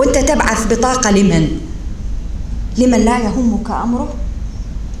 وانت تبعث بطاقة لمن؟ لمن لا يهمك أمره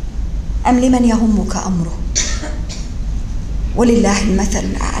أم لمن يهمك أمره؟ ولله المثل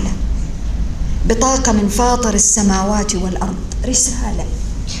الأعلى. بطاقة من فاطر السماوات والأرض، رسالة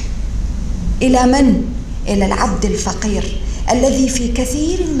إلى من؟ إلى العبد الفقير الذي في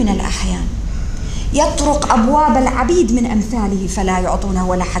كثير من الأحيان يطرق أبواب العبيد من أمثاله فلا يعطونه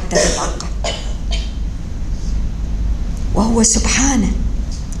ولا حتى بطاقة، وهو سبحانه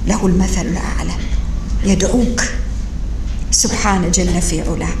له المثل الأعلى يدعوك سبحانه جل في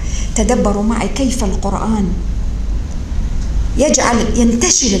علاه. تدبروا معي كيف القرآن يجعل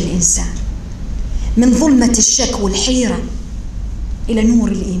ينتشل الإنسان من ظلمة الشك والحيرة إلى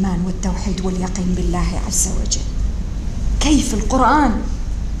نور الإيمان والتوحيد واليقين بالله عز وجل. كيف القرآن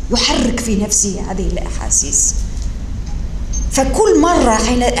يحرك في نفسه هذه الأحاسيس. فكل مرة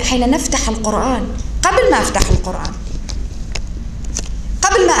حين نفتح القرآن، قبل ما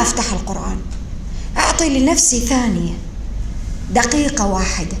أفتح القرآن أعطي لنفسي ثانية، دقيقة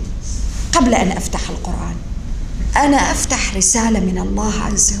واحدة قبل أن أفتح القرآن، أنا أفتح رسالة من الله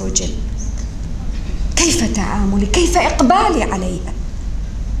عز وجل. كيف تعاملي؟ كيف إقبالي عليها؟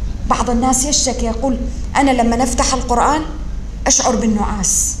 بعض الناس يشتكي يقول أنا لما نفتح القرآن أشعر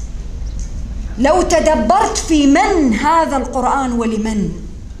بالنعاس. لو تدبرت في من هذا القرآن ولمن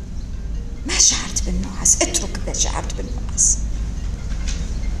ما شعرت بالنعاس. اترك إذا شعرت بالنعاس.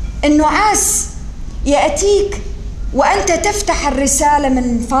 النعاس يأتيك وأنت تفتح الرسالة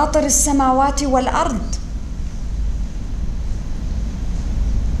من فاطر السماوات والأرض،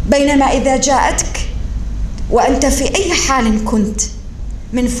 بينما إذا جاءتك وأنت في أي حال كنت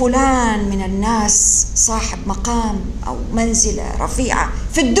من فلان من الناس صاحب مقام أو منزلة رفيعة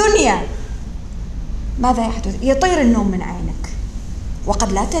في الدنيا، ماذا يحدث؟ يطير النوم من عينك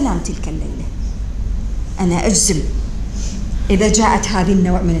وقد لا تنام تلك الليلة. أنا أجزم إذا جاءت هذه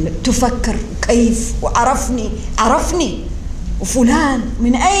النوع من تفكر كيف وعرفني وفلان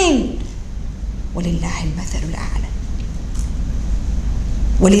من أين، ولله المثل الأعلى.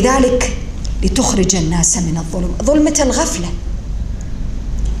 ولذلك لتخرج الناس من الظلم، ظلمة الغفلة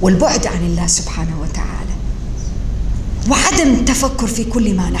والبعد عن الله سبحانه وتعالى وعدم التفكر في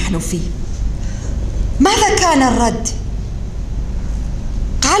كل ما نحن فيه. ماذا كان الرد؟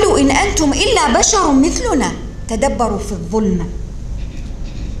 قالوا إن أنتم إلا بشر مثلنا. تدبروا في الظلمة،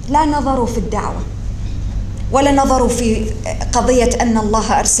 لا نظروا في الدعوة ولا نظروا في قضية أن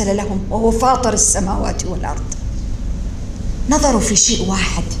الله أرسل لهم وهو فاطر السماوات والأرض. نظروا في شيء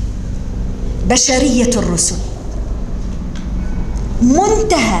واحد، بشرية الرسل،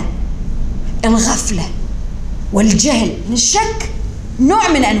 منتهى الغفلة والجهل. الشك نوع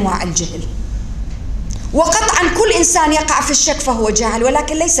من أنواع الجهل، وقطعا كل إنسان يقع في الشك فهو جاهل،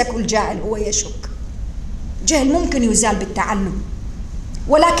 ولكن ليس كل جاهل هو يشك. جهل ممكن يزال بالتعلم،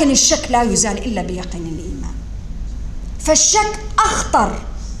 ولكن الشك لا يزال إلا بيقين الإيمان. فالشك أخطر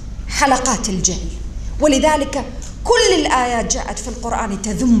حلقات الجهل، ولذلك كل الآيات جاءت في القرآن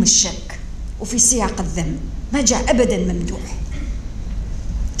تذم الشك وفي سياق الذم، ما جاء أبدا ممدوح.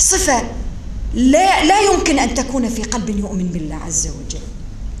 صفة لا يمكن أن تكون في قلب يؤمن بالله عز وجل.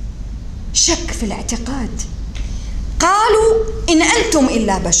 شك في الاعتقاد. قالوا إن أنتم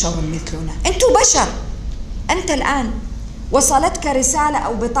إلا بشر مثلنا. أنتم بشر. أنت الآن وصلتك رسالة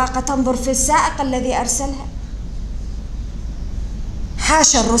أو بطاقة تنظر في السائق الذي أرسلها؟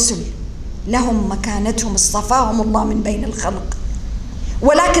 حاشا الرسل، لهم مكانتهم، اصطفاهم الله من بين الخلق،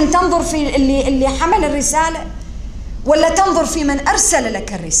 ولكن تنظر في اللي حمل الرسالة ولا تنظر في من أرسل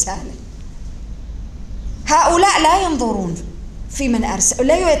لك الرسالة؟ هؤلاء لا ينظرون في من أرسل،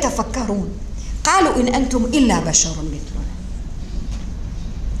 لا يتفكرون. قالوا إن أنتم إلا بشر مثلنا.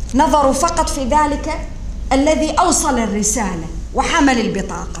 نظروا فقط في ذلك الذي أوصل الرسالة وحمل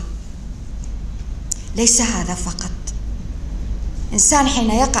البطاقة. ليس هذا فقط. إنسان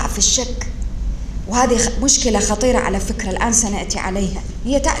حين يقع في الشك، وهذه مشكلة خطيرة على فكرة الآن سنأتي عليها،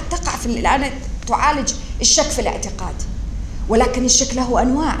 هي تقع الآن تعالج الشك في الاعتقاد، ولكن الشك له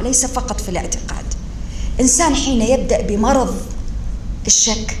أنواع، ليس فقط في الاعتقاد. إنسان حين يبدأ بمرض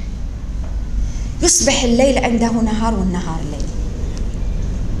الشك يصبح الليل عنده نهار والنهار الليل.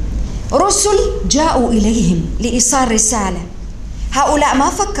 رسل جاءوا إليهم لإيصال رسالة، هؤلاء ما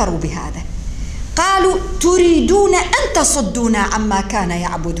فكروا بهذا، قالوا تريدون أن تصدونا عما كان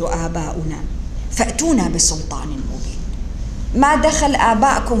يعبد آباؤنا فأتونا بسلطان مبين. ما دخل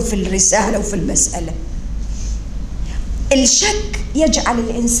آبائكم في الرسالة وفي المسألة. الشك يجعل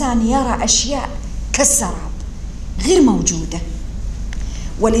الإنسان يرى أشياء كالسراب غير موجودة.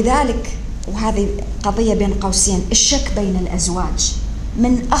 ولذلك، وهذه قضية بين قوسين، الشك بين الأزواج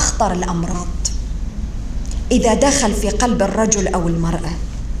من أخطر الأمراض إذا دخل في قلب الرجل أو المرأة،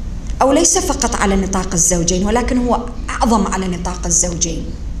 أو ليس فقط على نطاق الزوجين ولكن هو أعظم على نطاق الزوجين،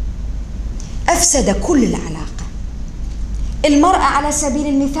 أفسد كل العلاقة. المرأة على سبيل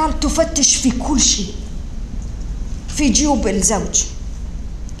المثال تفتش في كل شيء، في جيوب الزوج،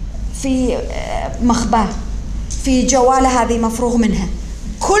 في مخباه، في جواله هذه مفروغ منها،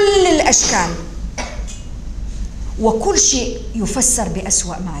 كل الأشكال، وكل شيء يفسر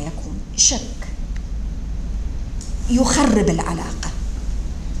بأسوأ ما يكون. شك يخرب العلاقة،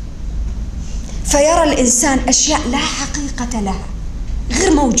 فيرى الإنسان أشياء لا حقيقة لها،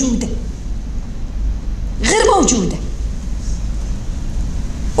 غير موجودة، غير موجودة.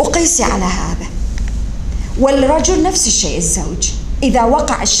 وقيسي على هذا. والرجل نفس الشيء، الزوج إذا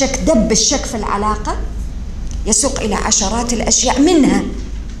وقع الشك، دب الشك في العلاقة، يسوق إلى عشرات الأشياء، منها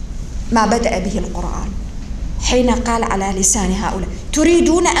ما بدأ به القرآن حين قال على لسان هؤلاء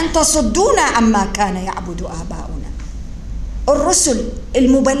تريدون أن تصدونا عما كان يعبد آباؤنا. الرسل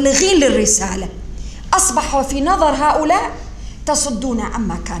المبلغين للرسالة أصبحوا في نظر هؤلاء تصدون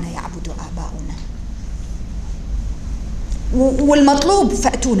عما كان يعبد آباؤنا، والمطلوب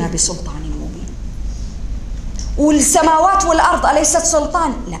فأتونا بسلطان مبين. والسماوات والأرض أليست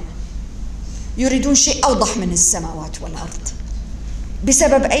سلطان؟ لا، يريدون شيء أوضح من السماوات والأرض.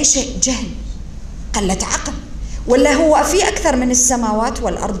 بسبب أي شيء؟ جهل، قلة عقل. ولا هو في أكثر من السماوات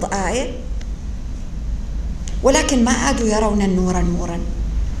والأرض آية؟ ولكن ما عادوا يرون النور نورا،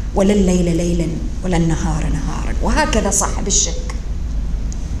 ولا الليل ليلا، ولا النهار نهارا. وهكذا صاحب الشك،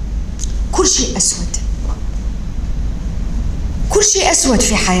 كل شيء أسود، كل شيء أسود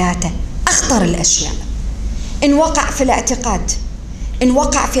في حياته. أخطر الأشياء إن وقع في الاعتقاد، إن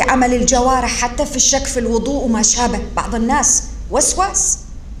وقع في عمل الجوارح، حتى في الشك في الوضوء وما شابه. بعض الناس وسواس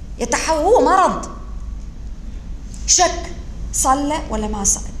يتحول، هو مرض، شك صلى ولا ما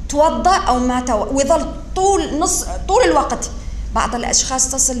صلى، توضأ أو ما توضأ، ويظل طول الوقت. بعض الأشخاص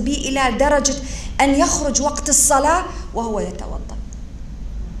تصل به إلى درجة أن يخرج وقت الصلاة وهو يتوضأ.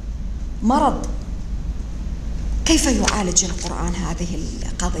 مرض. كيف يعالج القرآن هذه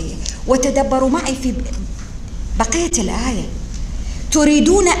القضية؟ وتدبروا معي في بقية الآية.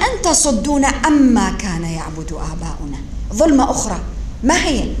 تريدون أن تصدون عما كان يعبد آباؤنا. ظلمة أخرى، ما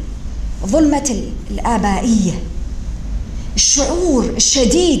هي؟ ظلمة الآبائية، الشعور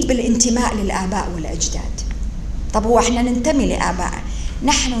الشديد بالانتماء للآباء والأجداد. طب هو احنا ننتمي لآباء،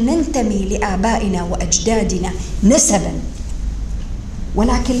 نحن ننتمي لآبائنا وأجدادنا نسبا،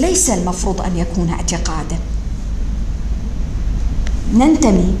 ولكن ليس المفروض أن يكون اعتقادا.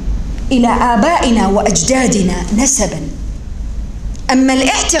 ننتمي إلى آبائنا وأجدادنا نسبا، أما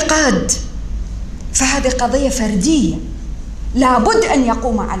الاعتقاد فهذه قضية فردية لابد أن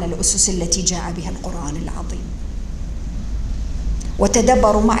يقوم على الأسس التي جاء بها القرآن العظيم.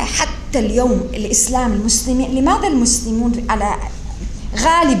 وتدبروا معي، حتى اليوم الإسلام، المسلمين، لماذا المسلمون على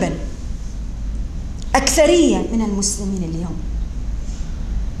غالبا أكثرية من المسلمين اليوم،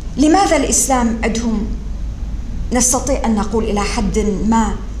 لماذا الإسلام عندهم نستطيع أن نقول إلى حد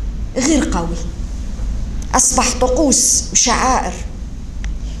ما غير قوي، أصبح طقوس وشعائر؟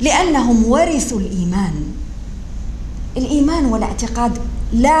 لأنهم ورثوا الإيمان. الإيمان والاعتقاد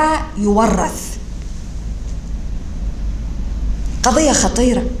لا يورث. قضية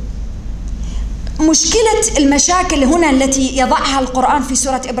خطيرة. مشكلة المشاكل هنا التي يضعها القرآن في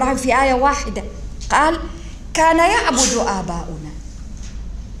سورة ابراهيم في آية واحدة، قال كان يعبد آباؤنا.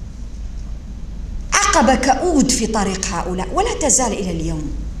 عقبة كؤود في طريق هؤلاء، ولا تزال إلى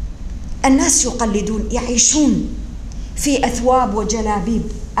اليوم الناس يقلدون، يعيشون في أثواب وجلابيب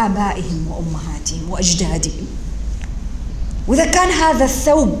آبائهم وأمهاتهم وأجدادهم. وإذا كان هذا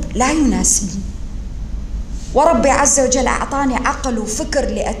الثوب لا يناسبني، وربي عز وجل أعطاني عقل وفكر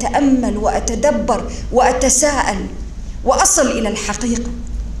لأتأمل وأتدبر وأتساءل وأصل إلى الحقيقة،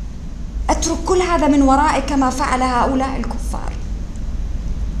 أترك كل هذا من ورائي كما فعل هؤلاء الكفار.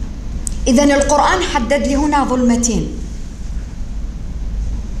 إذن القرآن حدد لي هنا ظلمتين.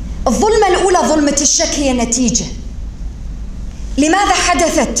 الظلمة الأولى ظلمة الشك، هي نتيجة لماذا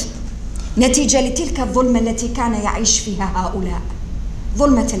حدثت؟ نتيجة لتلك الظلمة التي كان يعيش فيها هؤلاء،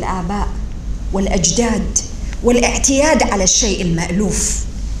 ظلمة الآباء والأجداد والاعتياد على الشيء المألوف.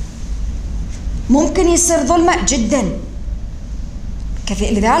 ممكن يصير ظلمة جدا،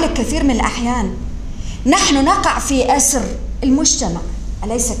 لذلك كثير من الأحيان نحن نقع في أسر المجتمع،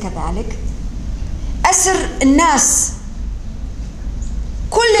 أليس كذلك؟ أسر الناس،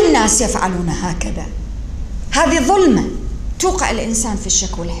 كل الناس يفعلون هكذا. هذه ظلمة توقع الإنسان في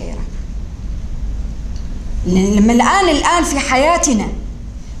الشك والحيرة. لما الآن في حياتنا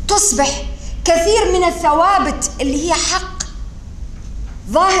تصبح كثير من الثوابت اللي هي حق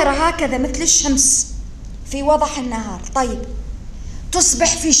ظاهرة هكذا مثل الشمس في وضح النهار، طيب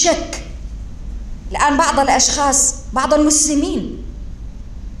تصبح في شك. الآن بعض الأشخاص، بعض المسلمين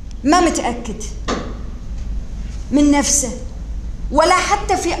ما متأكد من نفسه ولا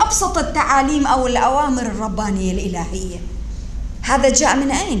حتى في أبسط التعاليم أو الأوامر الربانية الإلهية. هذا جاء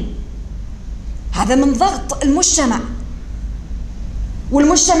من أين؟ هذا من ضغط المجتمع.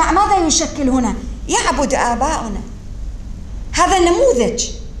 والمجتمع ماذا يشكل هنا؟ يعبد آباؤنا. هذا نموذج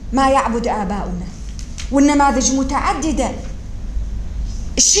ما يعبد آباؤنا، والنماذج متعددة.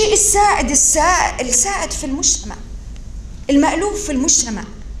 الشيء السائد في المجتمع، المألوف في المجتمع،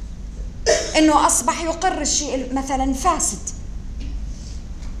 إنه أصبح يقر الشيء مثلا فاسد.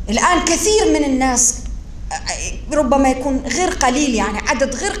 الآن كثير من الناس، ربما يكون غير قليل، يعني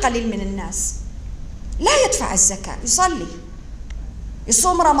عدد غير قليل من الناس لا يدفع الزكاة، يصلي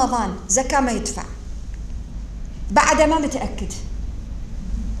يصوم رمضان، زكاة ما يدفع، بعد ما متأكد،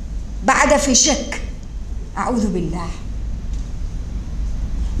 بعد في شك، أعوذ بالله.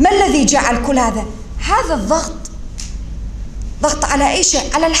 ما الذي جعل كل هذا؟ هذا الضغط، ضغط على أي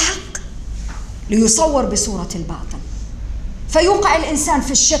شيء؟ على الحق، ليصور بصورة الباطل، فيوقع الإنسان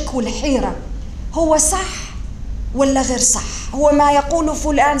في الشك والحيرة. هو صح ولا غير صح؟ هو ما يقوله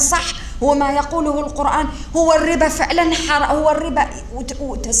فلان صح؟ هو ما يقوله القرآن؟ هو الربا فعلا حرام؟ هو الربا؟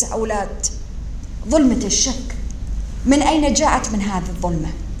 وتساؤلات. ظلمة الشك من أين جاءت؟ من هذه الظلمة.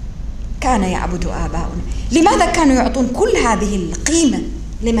 كان يعبد آباؤنا. لماذا كانوا يعطون كل هذه القيمة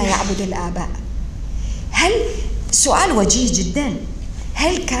لما يعبد الآباء؟ سؤال وجيه جدا،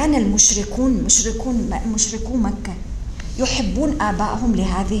 هل كان المشركون مشركو مكة يحبون آبائهم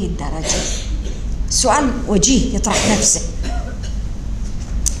لهذه الدرجة؟ سؤال وجيه يطرح نفسه.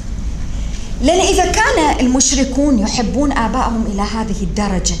 لأن إذا كان المشركون يحبون آبائهم إلى هذه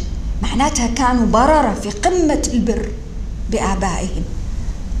الدرجة، معناتها كانوا بررة في قمة البر بآبائهم.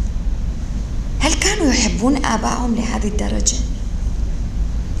 هل كانوا يحبون آبائهم لهذه الدرجة؟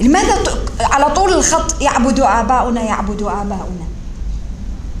 لماذا على طول الخط يعبدوا آباؤنا يعبدوا آباؤنا؟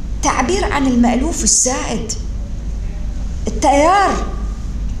 تعبير عن المألوف السائد، التيار،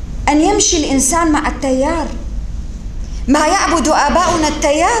 أن يمشي الإنسان مع التيار. ما يعبد آباؤنا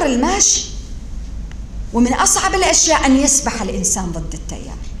التيار الماشي، ومن أصعب الأشياء أن يسبح الإنسان ضد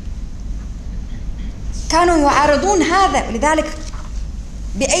التيار. كانوا يعارضون هذا، ولذلك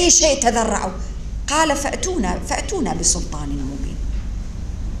بأي شيء تذرعوا. قال فأتونا بسلطان مبين.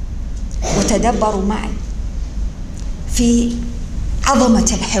 وتدبروا معي في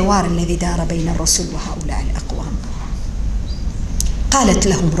عظمة الحوار الذي دار بين الرسل وهؤلاء الأقوام. قالت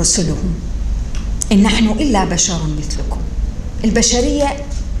لهم رسلهم إن نحن إلا بشر مثلكم. البشرية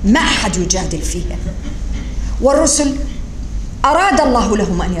ما أحد يجادل فيها، والرسل أراد الله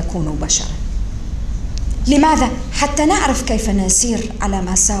لهم أن يكونوا بشرا. لماذا؟ حتى نعرف كيف نسير على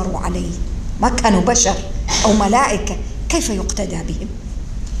ما ساروا عليه. ما كانوا بشر أو ملائكة، كيف يقتدى بهم؟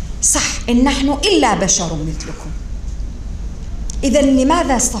 صح، إن نحن إلا بشر مثلكم. إذن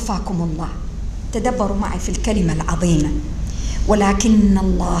لماذا اصطفاكم الله؟ تدبروا معي في الكلمة العظيمة: ولكن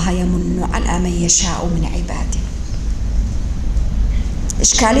الله يمن على من يشاء من عباده.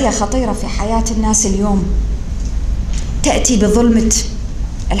 إشكالية خطيرة في حياة الناس اليوم تأتي بظلمة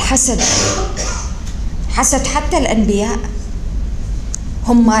الحسد. حسد حتى الأنبياء.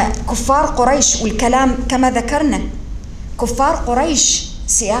 هم كفار قريش، والكلام كما ذكرنا كفار قريش.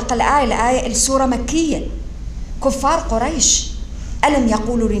 سياق الآية السورة مكية. كفار قريش ألم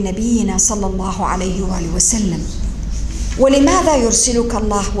يقولوا لنبينا صلى الله عليه وآله وسلم: ولماذا يرسلك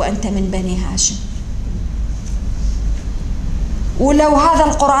الله وأنت من بني هاشم؟ ولو هذا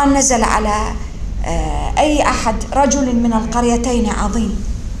القرآن نزل على أي أحد رجل من القريتين عظيم،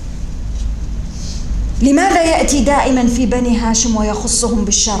 لماذا يأتي دائما في بني هاشم ويخصهم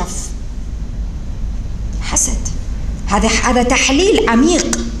بالشرف؟ حسد. هذا تحليل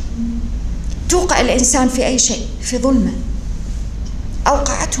عميق. توقع الإنسان في أي شيء، في ظلمة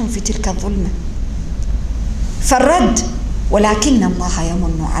أوقعتهم في تلك الظلمة. فالرد: ولكن الله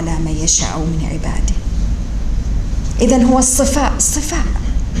يمن على من يشاء من عباده. إذن هو الصفاء.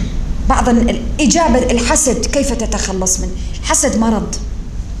 بعض الإجابة الحسد كيف تتخلص منه؟ الحسد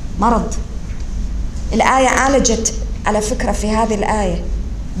مرض. الآية عالجت على فكرة في هذه الآية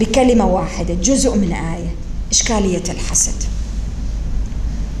بكلمة واحدة، جزء من آية، إشكالية الحسد.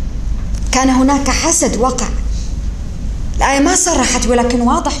 كان هناك حسد وقع، الآية ما صرحت ولكن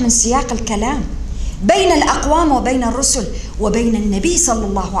واضح من سياق الكلام بين الأقوام وبين الرسل وبين النبي صلى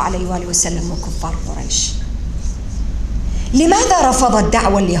الله عليه وآله وسلم وكفار قريش. لماذا رفضت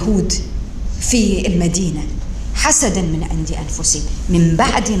دعوة اليهود في المدينة؟ حسدا من عند أنفسهم من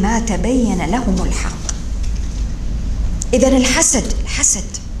بعد ما تبين لهم الحق. إذن الحسد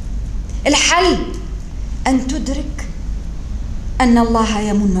الحل أن تدرك أن الله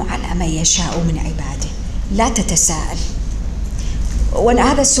يمن على من يشاء من عباده، لا تتساءل.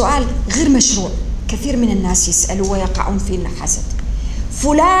 وهذا السؤال غير مشروع، كثير من الناس يسألوا ويقعون في الحسد.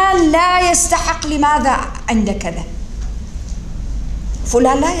 فلان لا يستحق، لماذا عند كذا؟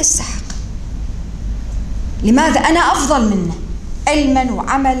 فلان لا يستحق، لماذا أنا أفضل منه علما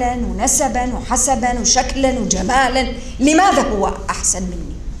وعملا ونسبا وحسبا وشكلا وجمالا، لماذا هو أحسن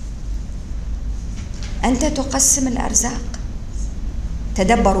مني؟ أنت تقسم الأرزاق.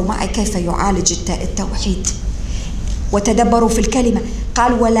 تدبروا معي كيف يعالج التوحيد، وتدبروا في الكلمة.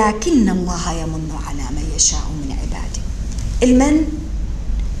 قال ولكن الله يمن على من يشاء من عباده. المن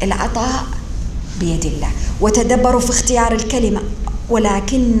العطاء بيد الله. وتدبروا في اختيار الكلمة،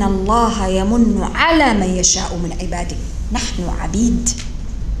 ولكن الله يمن على من يشاء من عباده. نحن عبيد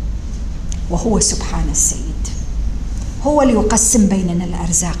وهو سبحان السيد، هو اللي يقسم بيننا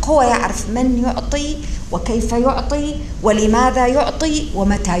الأرزاق، هو يعرف من يعطي وكيف يعطي ولماذا يعطي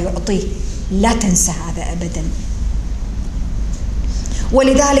ومتى يعطيه. لا تنسى هذا أبدا.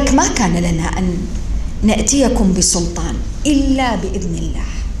 ولذلك ما كان لنا أن نأتيكم بسلطان إلا بإذن الله.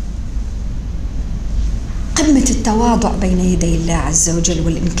 قمة التواضع بين يدي الله عز وجل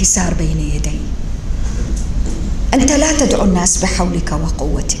والانكسار بين يديه. أنت لا تدعو الناس بحولك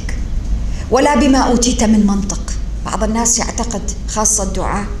وقوتك ولا بما أوتيت من منطق. بعض الناس يعتقد خاصة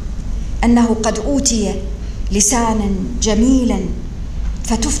الدعاء أنه قد أوتي لسانا جميلا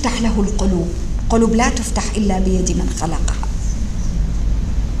فتفتح له القلوب. القلوب لا تفتح إلا بيد من خلقها.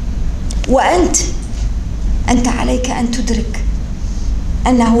 وأنت عليك أن تدرك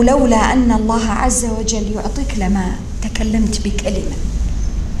أنه لولا أن الله عز وجل يعطيك لما تكلمت بكلمة،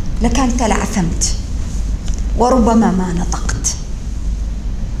 لكان تلعثمت وربما ما نطقت،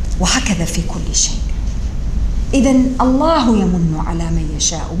 وهكذا في كل شيء. إذن الله يمن على من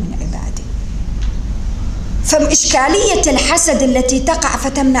يشاء من عباده. فإشكالية الحسد التي تقع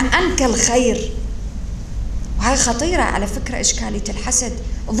فتمنع عنك الخير، وهي خطيرة على فكرة. إشكالية الحسد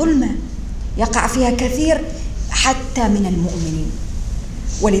ظلمة يقع فيها كثير حتى من المؤمنين.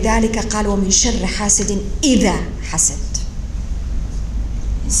 ولذلك قال ومن شر حاسد إذا حسد.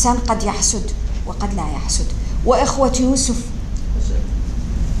 إنسان قد يحسد وقد لا يحسد. وإخوة يوسف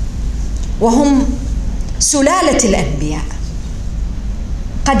وهم سلالة الأنبياء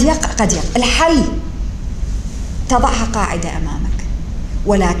قد يقع. الحل تضعها قاعدة أمامك،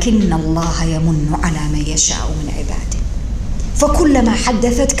 ولكن الله يمن على من يشاء من عباده. فكلما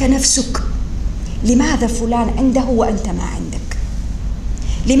حدثتك نفسك لماذا فلان عنده وأنت ما عندك،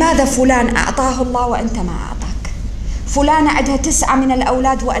 لماذا فلان أعطاه الله وأنت ما أعطاك، فلان عندها 9 من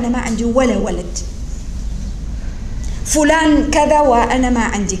الأولاد وأنا ما عندي ولا ولد، فلان كذا وأنا ما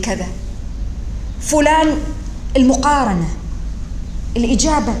عندي كذا، فلان المقارنة،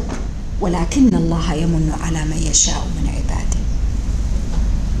 الإجابة ولكن الله يمن على من يشاء من عباده.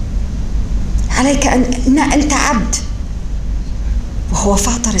 عليك أن أنت عبد وهو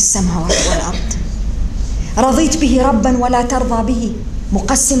فاطر السماوات والأرض، رضيت به ربا ولا ترضى به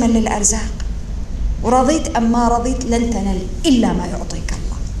مقسما للأرزاق، ورضيت أم ما رضيت لن تنل إلا ما يعطيك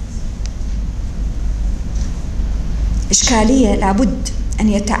الله. إشكالية لابد أن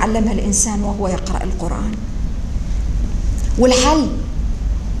يتعلمها الإنسان وهو يقرأ القرآن. والحل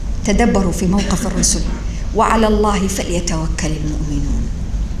تدبروا في موقف الرسل وعلى الله فليتوكل المؤمنون.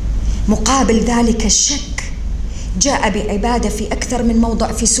 مقابل ذلك الشك جاء بعبادة في أكثر من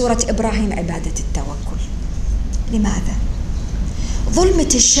موضع في سورة ابراهيم، عبادة التوكل. لماذا؟ ظلمة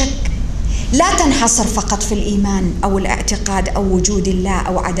الشك لا تنحصر فقط في الإيمان أو الاعتقاد أو وجود الله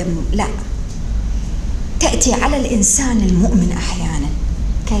أو عدم، لا، تأتي على الإنسان المؤمن أحيانا.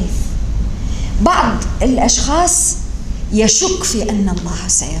 كيف؟ بعض الأشخاص يشك في أن الله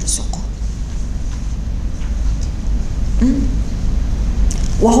سيرزقه،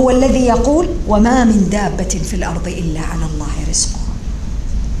 وهو الذي يقول وما من دابة في الأرض إلا على الله رزقها.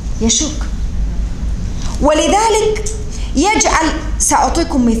 يشك، ولذلك يجعل،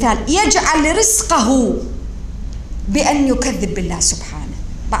 سأعطيكم مثال، يجعل رزقه بأن يكذب بالله سبحانه.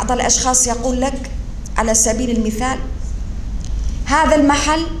 بعض الأشخاص يقول لك على سبيل المثال: هذا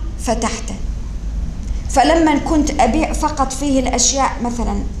المحل فتحته، فلما كنت أبيع فقط فيه الأشياء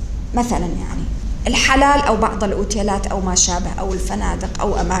مثلا يعني الحلال أو بعض الأوتيلات أو ما شابه أو الفنادق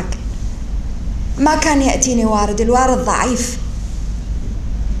أو أماكن، ما كان يأتيني وارد، الوارد ضعيف.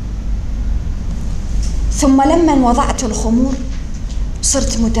 ثم لما وضعت الخمور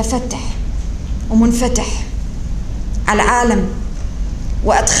صرت متفتح ومنفتح على العالم،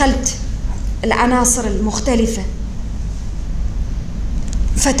 وأدخلت العناصر المختلفة،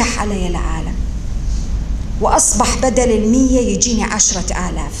 فتح علي العالم، وأصبح بدل 100 يجيني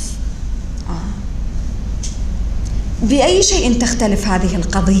 10,000. بأي شيء تختلف هذه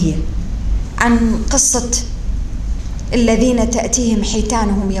القضية عن قصة الذين تأتيهم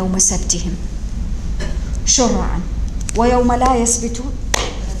حيتانهم يوم سبتهم شرعا، ويوم لا يسبتون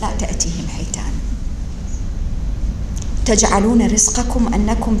لا تأتيهم حيتان؟ تجعلون رزقكم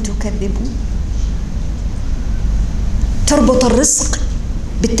أنكم تكذبون. تربط الرزق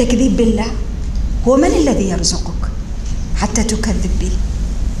بالتكذيب بالله. هو من الذي يرزقك حتى تكذب به؟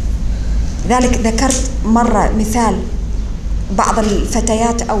 ذلك ذكرت مرة مثال بعض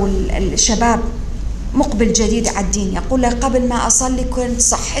الفتيات أو الشباب مقبل جديد على الدين، يقول لك: قبل ما أصلي كنت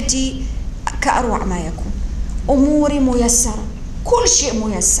صحتي كأروع ما يكون، أموري ميسرة، كل شيء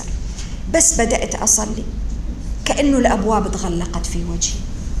ميسر، بس بدأت أصلي كأنه الأبواب تغلقت في وجهي،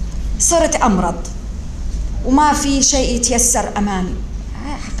 صرت أمرض وما في شيء يتيسر أمامي.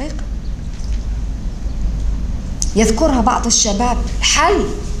 هاي حقيقة يذكرها بعض الشباب. حل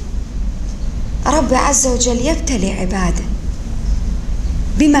رب عز وجل يبتلي عباده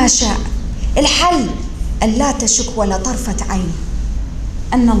بما شاء. الحل أن لا تشك ولا طرفة عين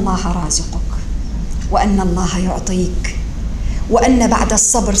أن الله رازقك، وأن الله يعطيك، وأن بعد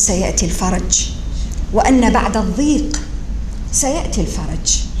الصبر سيأتي الفرج، وأن بعد الضيق سيأتي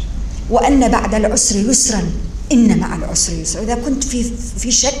الفرج، وأن بعد العسر يسرا، إن مع العسر يسرا. إذا كنت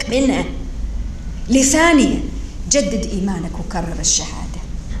في شك منها لثانية، جدد إيمانك وكرر الشهادة.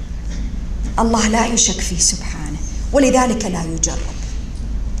 الله لا يشك فيه سبحانه، ولذلك لا يجرب.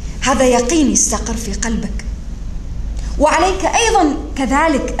 هذا يقين يستقر في قلبك. وعليك أيضا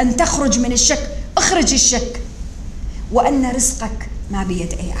كذلك أن تخرج من الشك. اخرج الشك، وأن رزقك ما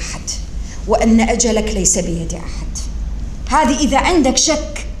بيد أي أحد، وأن أجلك ليس بيد أحد. هذه إذا عندك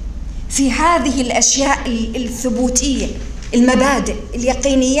شك في هذه الأشياء الثبوتية، المبادئ،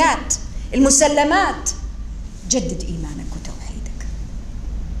 اليقينيات، المسلمات، جدد إيمانك وتوحيدك.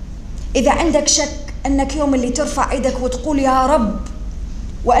 إذا عندك شك أنك يوم اللي ترفع يدك وتقول يا رب،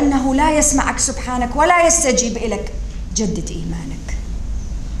 وأنه لا يسمعك سبحانك ولا يستجيب إليك، جدد إيمانك.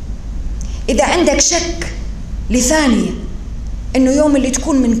 إذا عندك شك لثانية أنه يوم اللي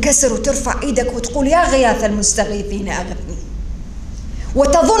تكون منكسر وترفع إيدك وتقول يا غياث المستغيثين أغثني،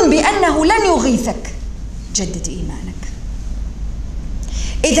 وتظن بأنه لن يغيثك، جدد إيمانك.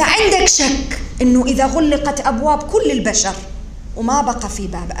 إذا عندك شك أنه إذا غلقت أبواب كل البشر وما بقى في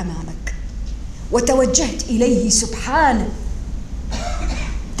باب أمامك، وتوجهت إليه سبحانه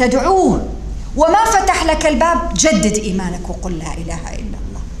تدعوه وما فتح لك الباب، جدد إيمانك وقل لا إله إلا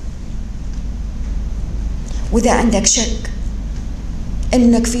الله. وإذا عندك شك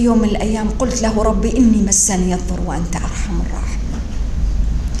أنك في يوم من الأيام قلت له ربي إني مسني الضر وأنت أرحم الراحمين،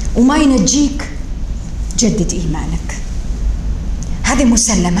 وما ينجيك، جدد إيمانك. هذه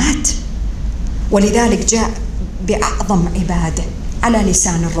مسلمات. ولذلك جاء بأعظم عبادة على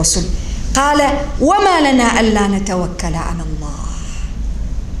لسان الرسل، قال وما لنا ألا نتوكل على الله.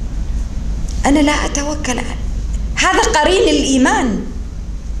 أنا لا أتوكل على هذا قرين الإيمان،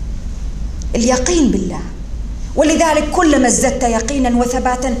 اليقين بالله. ولذلك كلما ازددت يقينا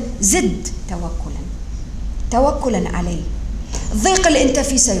وثباتا زد توكلا عليه. الضيق اللي أنت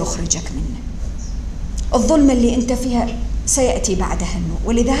فيه سيخرجك منه، الظلم اللي أنت فيها سيأتي بعدها النور.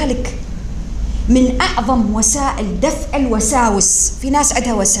 ولذلك من أعظم وسائل دفع الوساوس، في ناس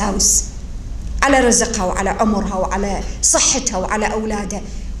عندها وساوس على رزقها وعلى عمرها وعلى صحتها وعلى أولادها،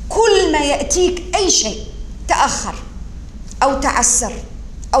 كل ما يأتيك أي شيء تأخر أو تعسر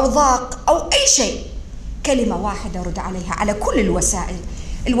أو ضاق أو أي شيء، كلمة واحدة رد عليها على كل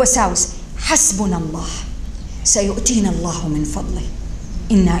الوساوس: حسبنا الله سيؤتينا الله من فضله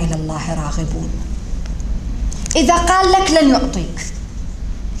إنا إلى الله راغبون. إذا قال لك لن يعطيك،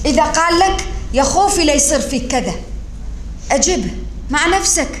 إذا قال لك يا خوفي لا يصير فيك كذا، أجبه مع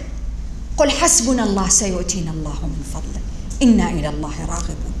نفسك، قل حسبنا الله سيؤتينا الله من فضله إنا إلى الله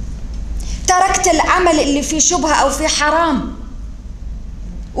راغبون. تركت العمل اللي فيه شبهة أو فيه حرام،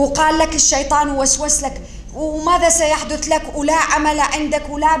 وقال لك الشيطان ووسوس لك وماذا سيحدث لك، ولا عمل عندك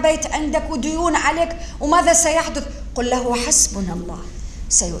ولا بيت عندك وديون عليك، وماذا سيحدث؟ قل له حسبنا الله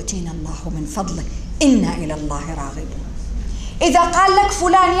سيؤتينا الله من فضله إنا إلى الله راغبون. إذا قال لك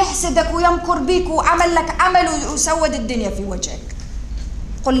فلان يحسدك ويمكر بك وعمل لك عمل وسود الدنيا في وجهك،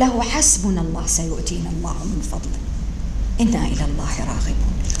 قل له حسبنا الله سيؤتينا الله من فضله إنا إلى الله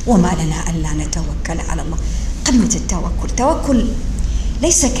راغبون. وما لنا ألا نتوكل على الله. قمة التوكل. توكل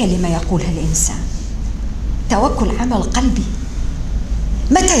ليس كلمة يقولها الإنسان، توكل عمل قلبي.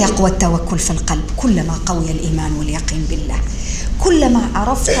 متى يقوى التوكل في القلب؟ كلما قوي الإيمان واليقين بالله، كلما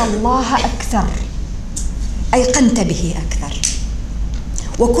عرفت الله أكثر أيقنت به أكثر،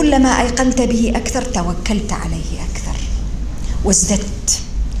 وكلما أيقنت به أكثر توكلت عليه أكثر، وازددت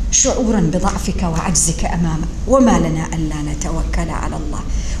شعورا بضعفك وعجزك أمامه. وما لنا ألا نتوكل على الله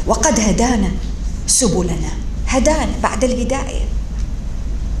وقد هدانا سبلنا. هدانا بعد الهداية،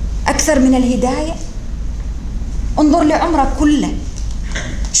 أكثر من الهداية. انظر لعمرك كله،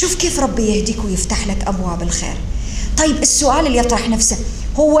 شوف كيف ربي يهديك ويفتح لك أبواب الخير. طيب السؤال اللي يطرح نفسه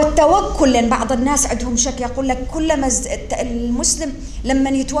هو التوكل، لأن بعض الناس عندهم شك، يقول لك كلما المسلم لما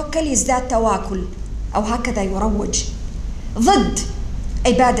يتوكل يزداد تواكل، أو هكذا يروج ضد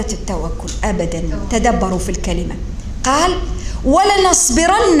عبادة التوكل. أبدا، تدبروا في الكلمة. قال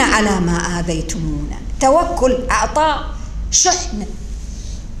ولنصبرن على ما آذيتمونا. توكل أعطاه شحن،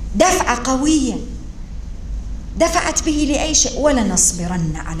 دفعة قوية دفعت به لأي شيء.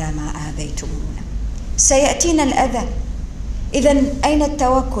 ولنصبرن على ما آذيتمونا، سيأتينا الأذى. إذن أين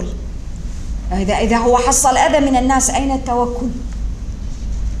التوكل؟ إذا هو حصل أذى من الناس، أين التوكل؟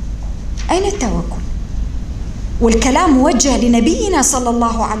 أين التوكل؟ والكلام موجه لنبينا صلى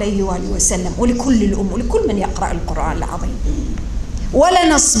الله عليه وآله وسلم ولكل الأمة ولكل من يقرأ القرآن العظيم.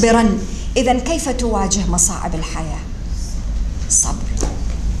 ولنصبرن. إذن كيف تواجه مصاعب الحياة؟ صبر.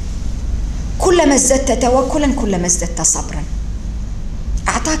 كلما ازددت توكلا كلما ازددت صبرا.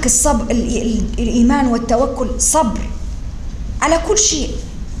 أعطاك الصبر، الإيمان والتوكل صبر على كل شيء.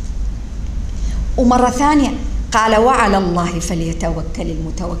 ومرة ثانية قال وعلى الله فليتوكل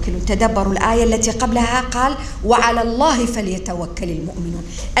المتوكلون. تدبروا الآية التي قبلها قال وعلى الله فليتوكل المؤمنون،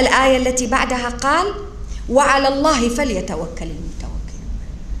 الآية التي بعدها قال وعلى الله فليتوكل المتوكلون.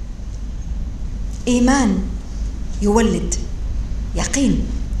 إيمان يولد يقين،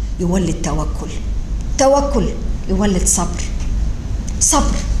 يولد توكل، توكل يولد صبر،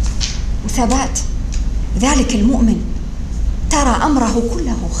 صبر وثبات. ذلك المؤمن ترى أمره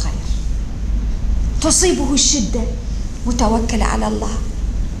كله خير، تصيبه الشدة متوكل على الله،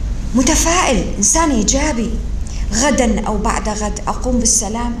 متفائل، إنسان إيجابي. غدا أو بعد غد أقوم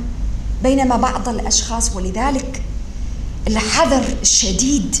بالسلامة. بينما بعض الأشخاص، ولذلك الحذر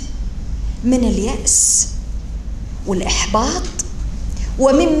الشديد من اليأس والإحباط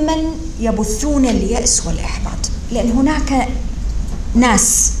وممن يبثون اليأس والإحباط، لأن هناك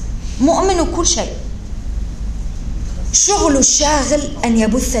ناس مؤمن وكل شيء، شغل الشاغل أن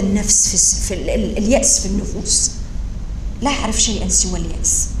يبث النفس في اليأس في النفوس، لا يعرف شيئا سوى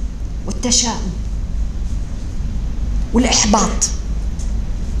اليأس والتشاؤم والإحباط،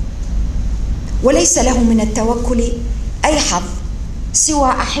 وليس له من التوكل أي حظ سوى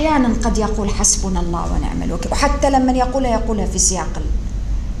أحيانا قد يقول حسبنا الله ونعم الوكيل، وحتى لما يقولها في سياق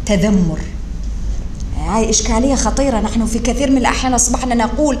التذمر. هاي إشكالية خطيرة. نحن في كثير من الأحيان أصبحنا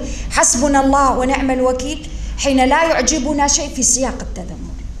نقول حسبنا الله ونعم الوكيل حين لا يعجبنا شيء في سياق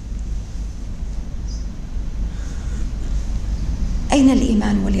التذمر. أين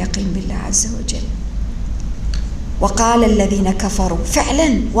الإيمان واليقين بالله عز وجل؟ وقال الذين كفروا،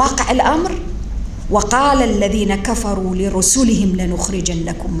 فعلا واقع الأمر، وقال الذين كفروا لرسلهم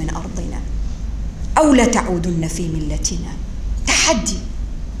لنخرجنكم من أرضنا أو لتعودن في ملتنا. تحدي،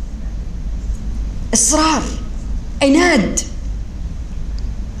 إصرار، عناد.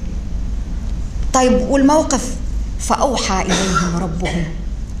 طيب والموقف؟ فأوحى إليهم ربهم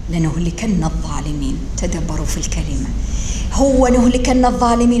لنهلكن الظالمين. تدبروا في الكلمة. هو نهلكن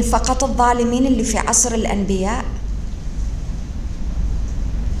الظالمين فقط الظالمين اللي في عصر الأنبياء؟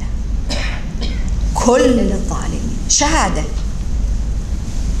 كل الظالمين. شهادة.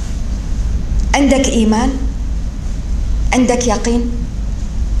 عندك إيمان، عندك يقين،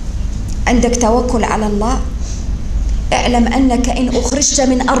 عندك توكل على الله، اعلم أنك إن أخرجت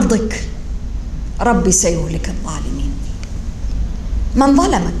من أرضك ربي سيهلك الظالمين. من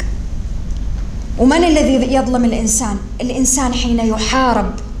ظلمك؟ ومن الذي يظلم الإنسان؟ الإنسان حين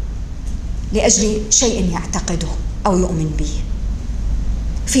يحارب لأجل شيء يعتقده أو يؤمن به،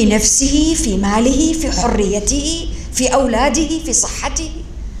 في نفسه، في ماله، في حريته، في أولاده، في صحته.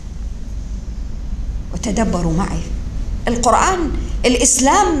 وتدبروا معي، القرآن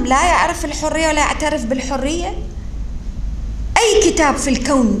الإسلام لا يعرف الحرية ولا يعترف بالحرية. أي كتاب في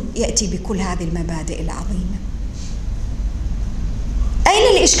الكون يأتي بكل هذه المبادئ العظيمة؟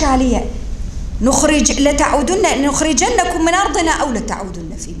 أين الإشكالية؟ نخرجنكم من أرضنا أو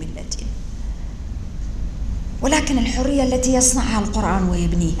لتعودن في ملتنا. ولكن الحرية التي يصنعها القرآن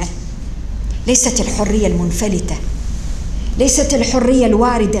ويبنيها ليست الحرية المنفلتة، ليست الحرية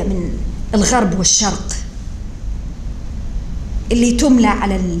الواردة من الغرب والشرق اللي تملى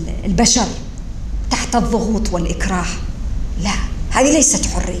على البشر تحت الضغوط والإكراه. لا، هذه ليست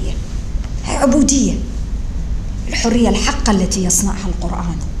حرية، هي عبودية. الحرية الحقة التي يصنعها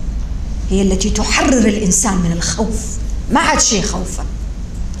القرآن هي التي تحرر الإنسان من الخوف. ما عاد شيء خوفه،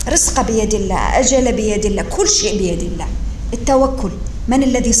 رزقه بيد الله، أجله بيد الله، كل شيء بيد الله. التوكل، من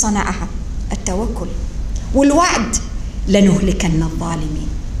الذي صنعها؟ التوكل. والوعد، لنهلكن الظالمين،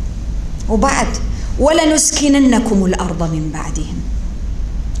 وبعد ولنسكننكم الأرض من بعدهم.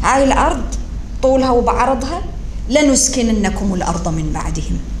 هاي الأرض طولها وبعرضها، لنسكننكم الأرض من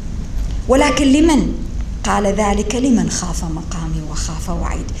بعدهم. ولكن لمن؟ قال ذلك لمن خاف مقامي وخاف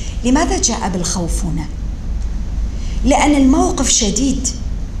وعيد. لماذا جاء بالخوف هنا؟ لأن الموقف شديد.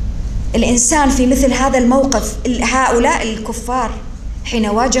 الإنسان في مثل هذا الموقف، هؤلاء الكفار حين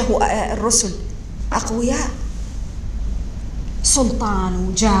واجهوا الرسل أقوياء، سلطان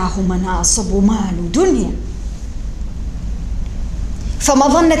وجاه ومناصب ومال ودنيا،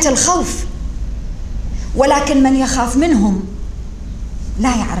 فمظنة الخوف. ولكن من يخاف منهم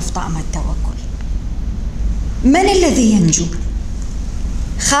لا يعرف طعم التوكل. من الذي ينجو؟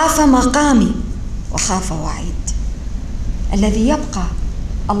 خاف مقامي وخاف وعيد. الذي يبقى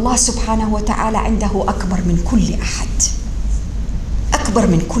الله سبحانه وتعالى عنده أكبر من كل أحد، أكبر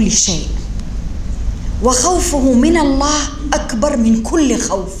من كل شيء، وخوفه من الله أكبر من كل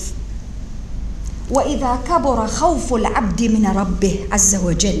خوف. وإذا كبر خوف العبد من ربه عز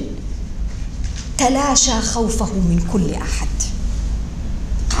وجل تلاشى خوفه من كل أحد.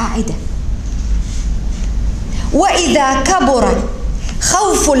 قاعدة: وإذا كبر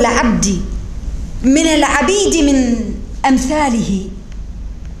خوف العبد من العبيد من أمثاله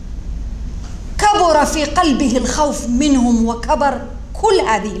كبر في قلبه الخوف منهم، وكبر كل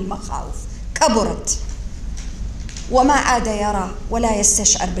هذه المخاوف، كبرت، وما عاد يرى ولا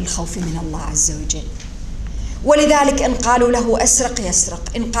يستشعر بالخوف من الله عز وجل. ولذلك إن قالوا له أسرق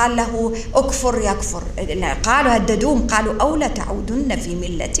يسرق، إن قال له أكفر يكفر، قالوا هددوهم قالوا أو لتعودن في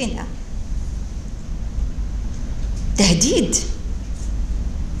ملتنا. تهديد،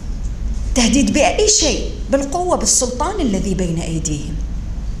 تهديد بأي شيء، بالقوة، بالسلطان الذي بين أيديهم.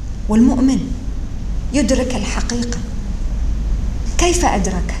 والمؤمن يدرك الحقيقة. كيف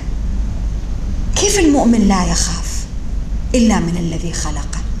أدركه؟ كيف المؤمن لا يخاف إلا من الذي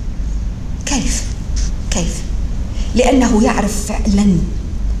خلقه؟ كيف؟ لأنه يعرف فعلا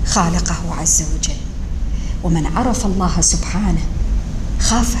خالقه عز وجل. ومن عرف الله سبحانه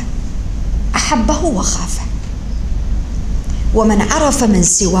خافه، أحبه وخافه. ومن عرف من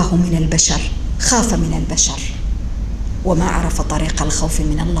سواه من البشر خاف من البشر، وما عرف طريق الخوف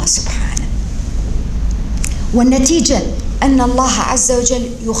من الله سبحانه. والنتيجة أن الله عز وجل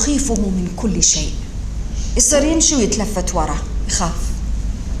يخيفه من كل شيء. يصير يمشي ويتلفت وراه،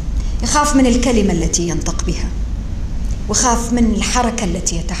 يخاف من الكلمة التي ينطق بها، ويخاف من الحركة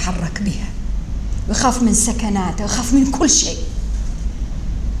التي يتحرك بها، ويخاف من سكناته، ويخاف من كل شيء.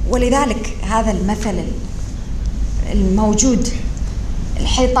 ولذلك هذا المثل الموجود،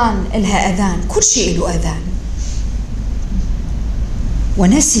 الحيطان لها أذان، كل شيء له أذان.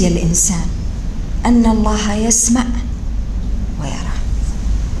 ونسي الإنسان أن الله يسمع ويرى.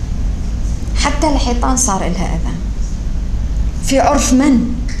 حتى الحيطان صار لها أذان. في عرف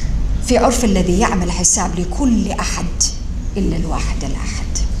من؟ في عرف الذي يعمل حساب لكل أحد إلا الواحد الأحد.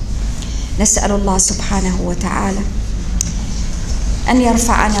 نسأل الله سبحانه وتعالى أن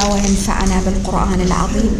يرفعنا وينفعنا بالقرآن العظيم،